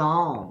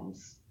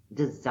Psalms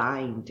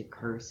designed to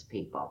curse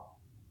people.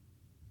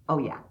 Oh,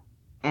 yeah.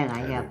 And I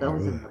have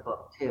those in the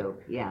book, too.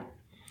 Yeah.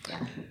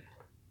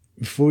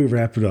 Before we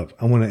wrap it up,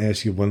 I want to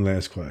ask you one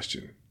last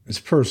question. It's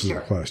a personal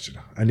Sure. question.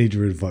 I need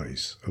your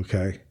advice,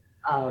 okay?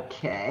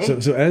 Okay.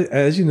 So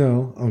as you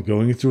know, I'm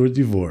going through a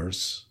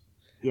divorce,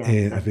 Yes,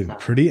 and I've been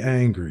that's- pretty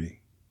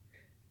angry,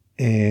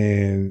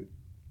 and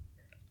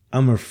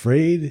I'm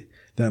afraid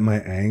that my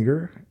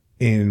anger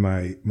and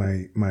my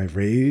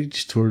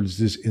rage towards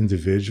this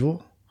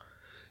individual,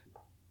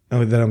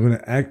 that I'm going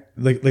to act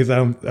like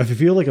that. I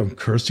feel like I'm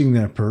cursing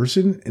that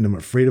person, and I'm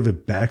afraid of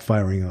it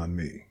backfiring on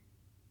me.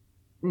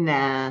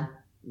 Nah.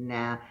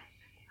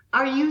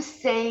 Are you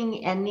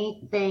saying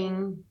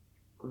anything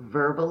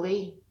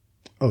verbally?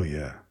 Oh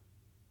yeah,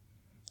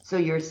 So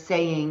you're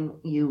saying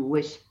you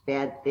wish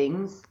bad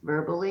things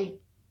verbally?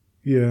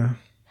 yeah.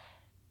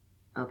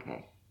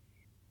 Okay.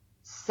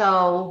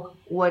 So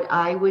what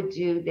I would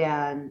do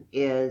then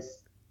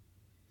is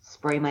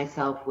spray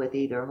myself with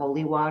either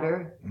holy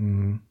water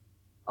Mm-hmm.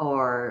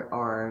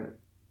 or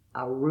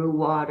a rue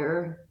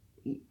water.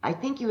 I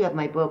think you have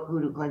my book,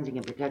 Hoodoo Cleansing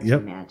and Protection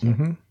Yep. Magic.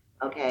 Mm-hmm.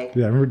 Okay.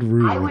 Yeah, I remember the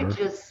root I water. would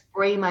just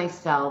spray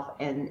myself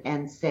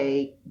and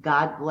say,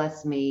 God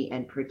bless me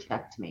and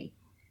protect me.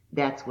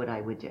 That's what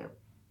I would do.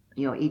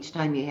 Each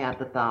time you have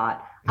the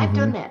thought, I've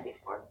done that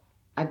before.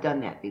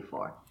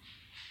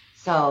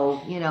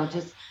 So,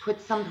 just put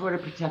some sort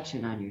of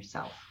protection on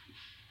yourself.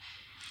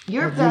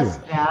 Your I'll do best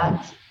it.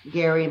 bet,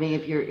 Gary, I mean,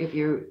 if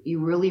you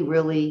really,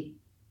 really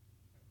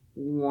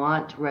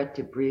want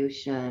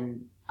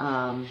retribution,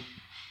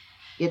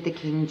 get the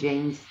King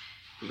James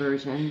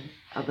version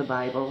of the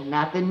Bible,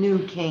 not the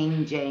New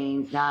King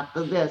James, not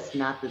the this,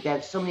 not the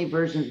that. So many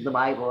versions of the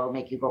Bible will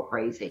make you go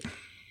crazy.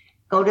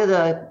 Go to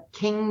the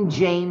King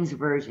James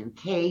version,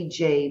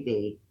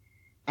 KJV,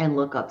 and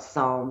look up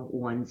Psalm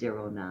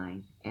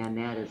 109, and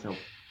that is a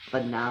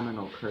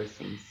phenomenal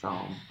cursing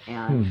psalm.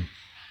 And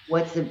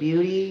what's the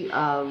beauty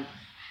of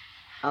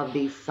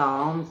these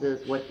psalms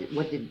is what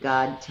did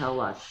God tell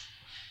us?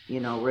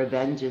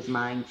 Revenge is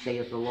mine,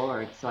 saith the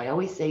Lord. So I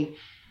always say,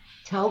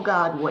 tell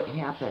God what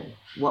happened,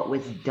 what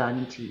was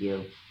done to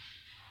you.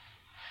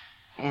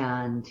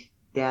 And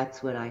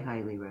that's what I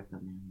highly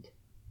recommend.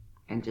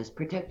 And just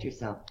protect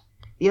yourself.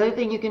 The other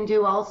thing you can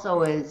do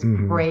also is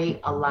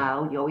pray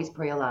aloud. You always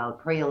pray aloud.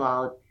 Pray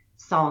aloud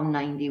Psalm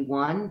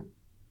 91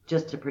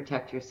 just to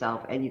protect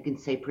yourself. And you can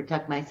say,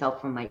 protect myself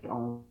from my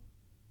own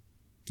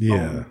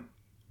negative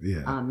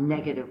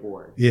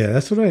words. Yeah,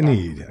 that's what I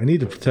need. I need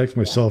to protect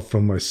myself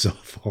from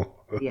myself.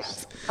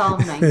 Yes, Psalm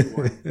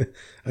 91.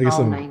 I guess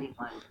Psalm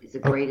 91 is the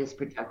greatest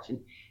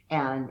protection.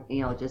 And,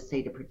 just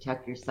say to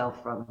protect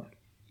yourself from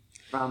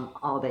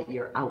all that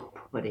you're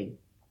outputting.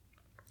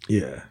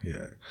 Yeah.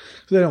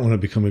 Because I don't want to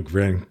become a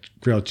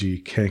grouchy,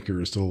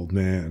 cankerous old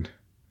man.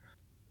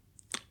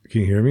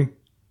 Can you hear me?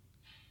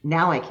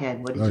 Now I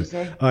can. What did you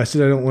say? I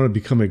said I don't want to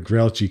become a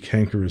grouchy,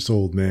 cankerous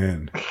old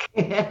man.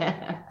 You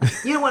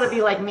don't want to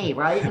be like me,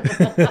 right?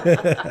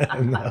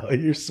 No,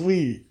 you're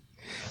sweet.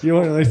 You're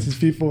one of the nicest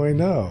people I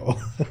know.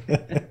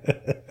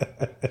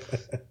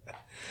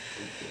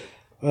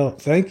 Well,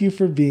 thank you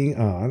for being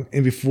on.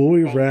 And before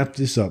we wrap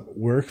this up,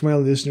 where can my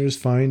listeners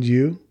find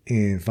you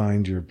and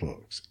find your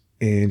books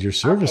and your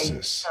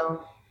services?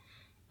 Okay,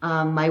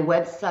 so my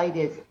website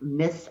is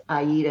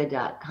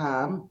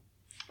missaida.com,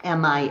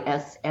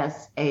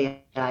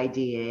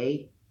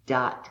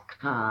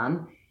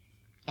 MISSAIDA.com.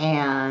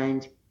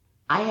 And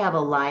I have a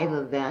live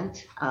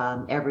event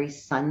every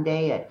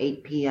Sunday at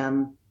 8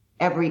 p.m.,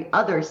 every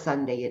other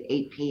Sunday at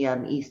 8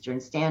 p.m.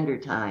 Eastern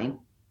Standard Time.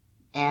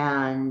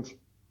 And,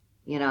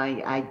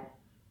 I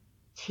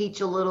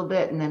teach a little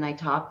bit and then I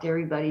talk to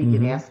everybody. You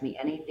can ask me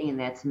anything, and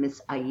that's Miss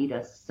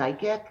Aida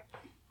Psychic.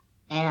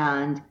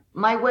 And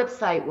my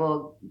website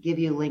will give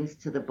you links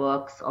to the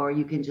books, or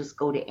you can just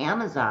go to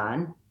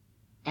Amazon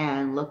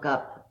and look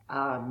up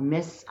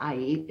Miss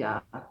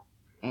Aida,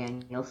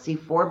 and you'll see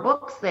 4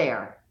 books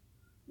there.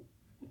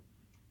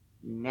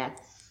 And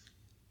that's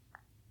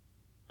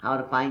how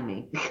to find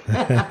me.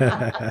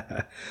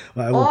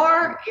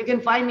 Or you can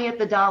find me at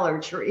the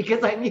Dollar Tree,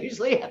 because I'm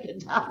usually at the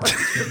Dollar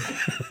Tree.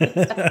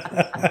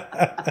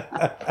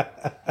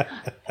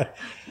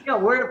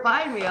 Where to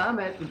find me? I'm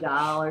at the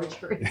Dollar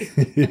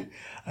Tree.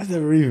 I've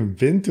never even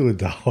been to a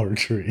Dollar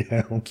Tree,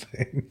 I don't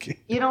think.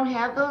 You don't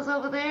have those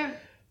over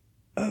there?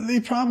 They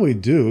probably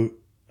do.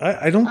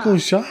 I don't go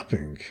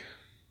shopping.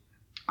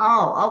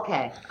 Oh,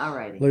 okay. All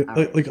righty.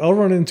 Like I'll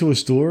run into a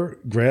store,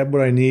 grab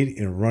what I need,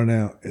 and run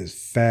out as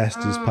fast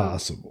as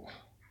possible.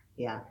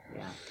 Yeah.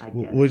 I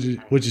get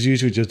Which is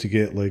usually just to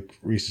get like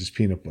Reese's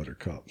peanut butter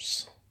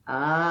cups.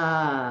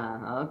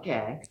 Ah,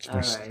 okay.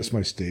 That's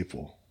my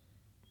staple.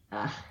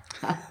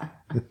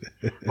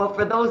 Well,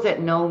 for those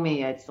that know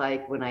me, it's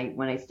like when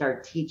I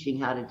start teaching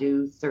how to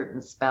do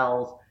certain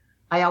spells,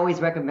 I always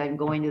recommend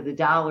going to the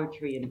Dollar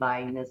Tree and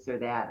buying this or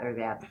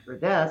that for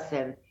this.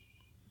 And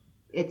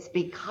it's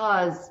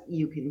because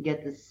you can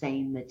get the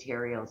same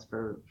materials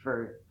for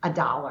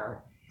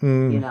 $1,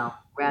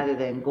 rather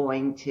than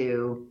going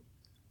to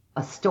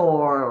a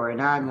store or an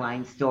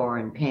online store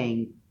and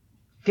paying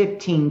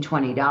 $15,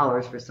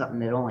 $20 for something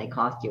that only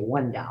cost you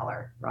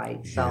 $1,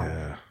 right?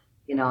 So,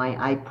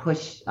 I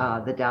push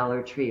the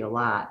Dollar Tree a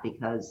lot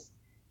because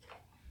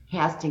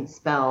casting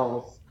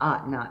spells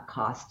ought not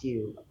cost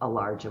you a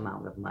large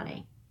amount of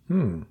money.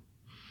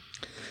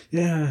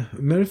 Yeah,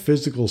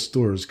 metaphysical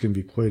stores can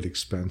be quite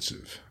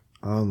expensive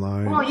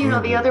online.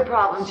 Well, the other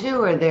problem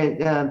too are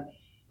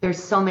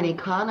there's so many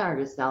con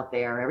artists out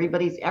there.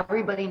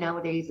 Everybody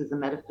nowadays is a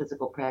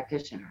metaphysical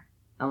practitioner.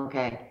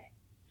 Okay,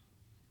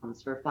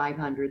 comes for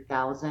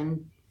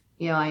 $500,000.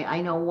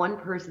 I know one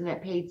person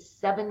that paid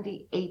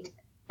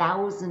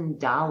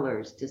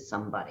 $78,000 to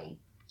somebody.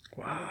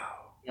 Wow.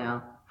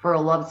 For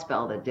a love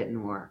spell that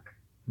didn't work.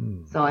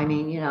 So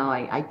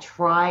I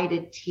try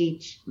to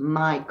teach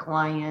my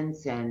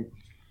clients and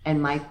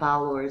my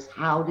followers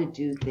how to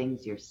do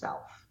things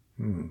yourself.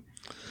 I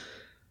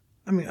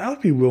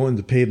would be willing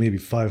to pay maybe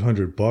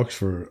 $500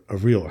 for a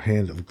real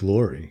hand of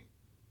glory.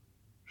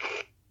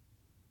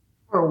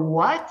 For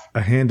what?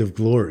 A hand of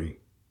glory.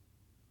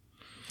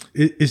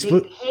 They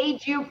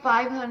paid you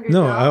 $500?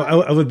 No,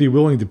 I would be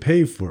willing to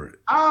pay for it.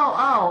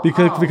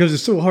 Because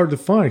it's so hard to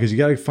find. Because you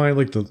got to find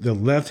like the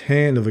left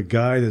hand of a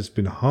guy that's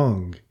been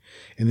hung,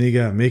 and then you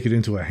got to make it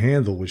into a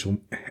candle,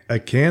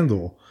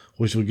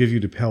 which will give you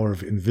the power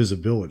of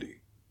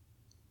invisibility.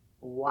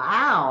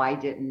 Wow, I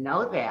didn't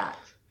know that.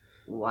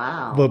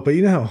 Wow. But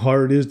you know how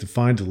hard it is to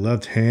find the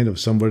left hand of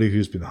somebody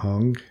who's been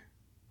hung?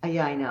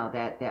 Yeah, I know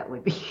that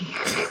would be.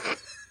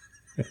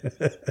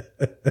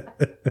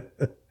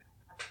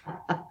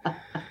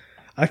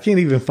 I can't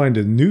even find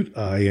a newt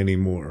eye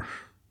anymore.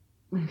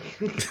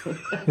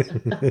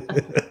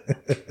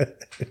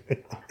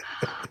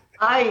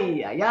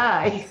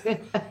 Ay.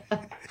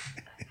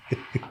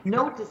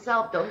 Note to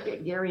self, don't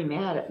get Gary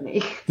mad at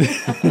me.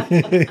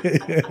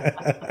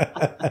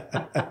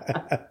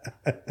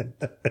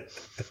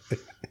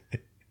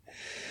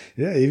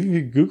 Yeah, even if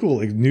you Google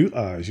like newt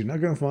eyes, you're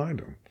not going to find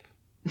them.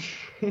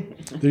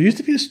 There used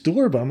to be a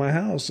store by my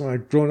house when I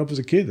growing up as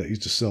a kid that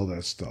used to sell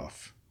that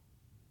stuff.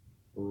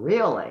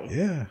 Really?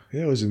 Yeah,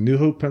 it was in New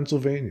Hope,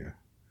 Pennsylvania.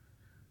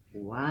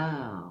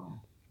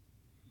 Wow.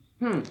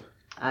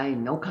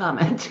 No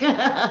comment.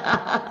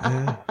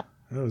 Yeah,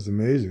 that was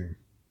amazing.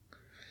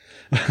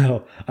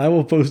 I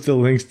will post the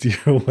links to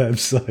your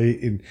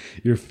website and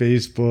your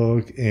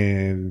Facebook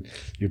and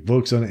your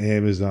books on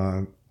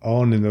Amazon,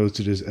 all in the notes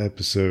of this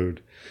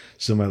episode,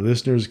 so my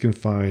listeners can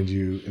find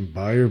you and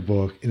buy your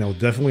book. And I'll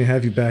definitely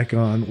have you back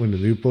on when the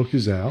new book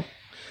is out.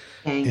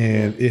 Thank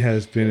you. It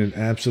has been an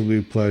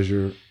absolute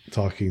pleasure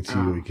talking to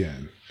you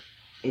again.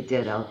 It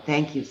did.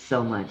 Thank you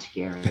so much,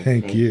 Gary.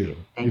 Thank you.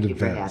 Thank You're you the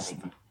for best.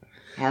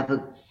 having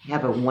me.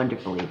 Have a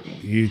wonderful evening.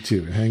 You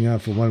too. Hang on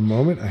for one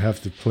moment. I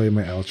have to play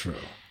my outro.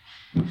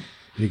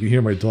 You can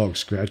hear my dog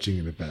scratching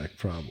in the back,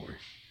 probably.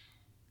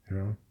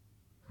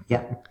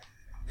 Yep.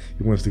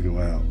 He wants to go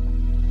out.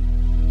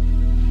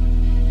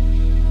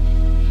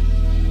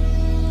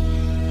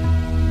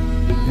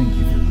 Thank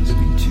you for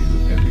listening to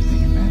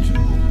Everything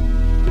Imaginable.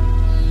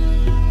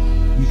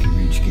 You can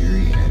reach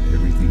Gary at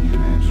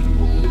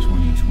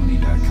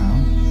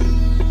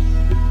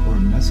everythingimaginable2020.com or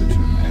message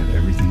him at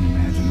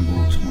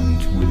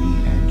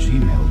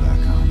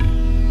everythingimaginable2020@gmail.com.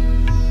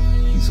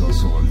 He's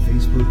also on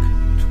Facebook,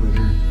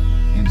 Twitter,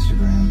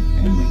 Instagram,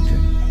 and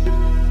LinkedIn.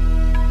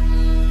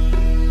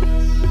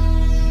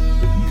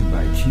 You can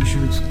buy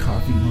t-shirts,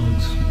 coffee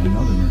mugs, and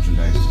other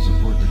merchandise to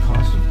support the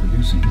cost of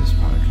producing this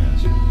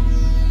podcast.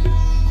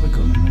 Click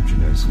on the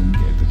merchandise link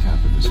at the top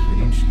of this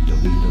page,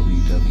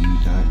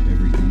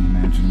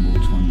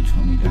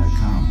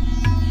 www.everythingimaginable2020.com.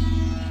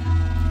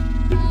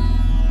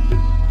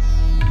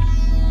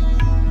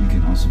 You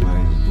can also buy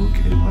the book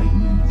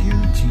Enlightenment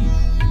Guaranteed.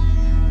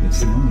 It's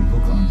the only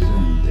book on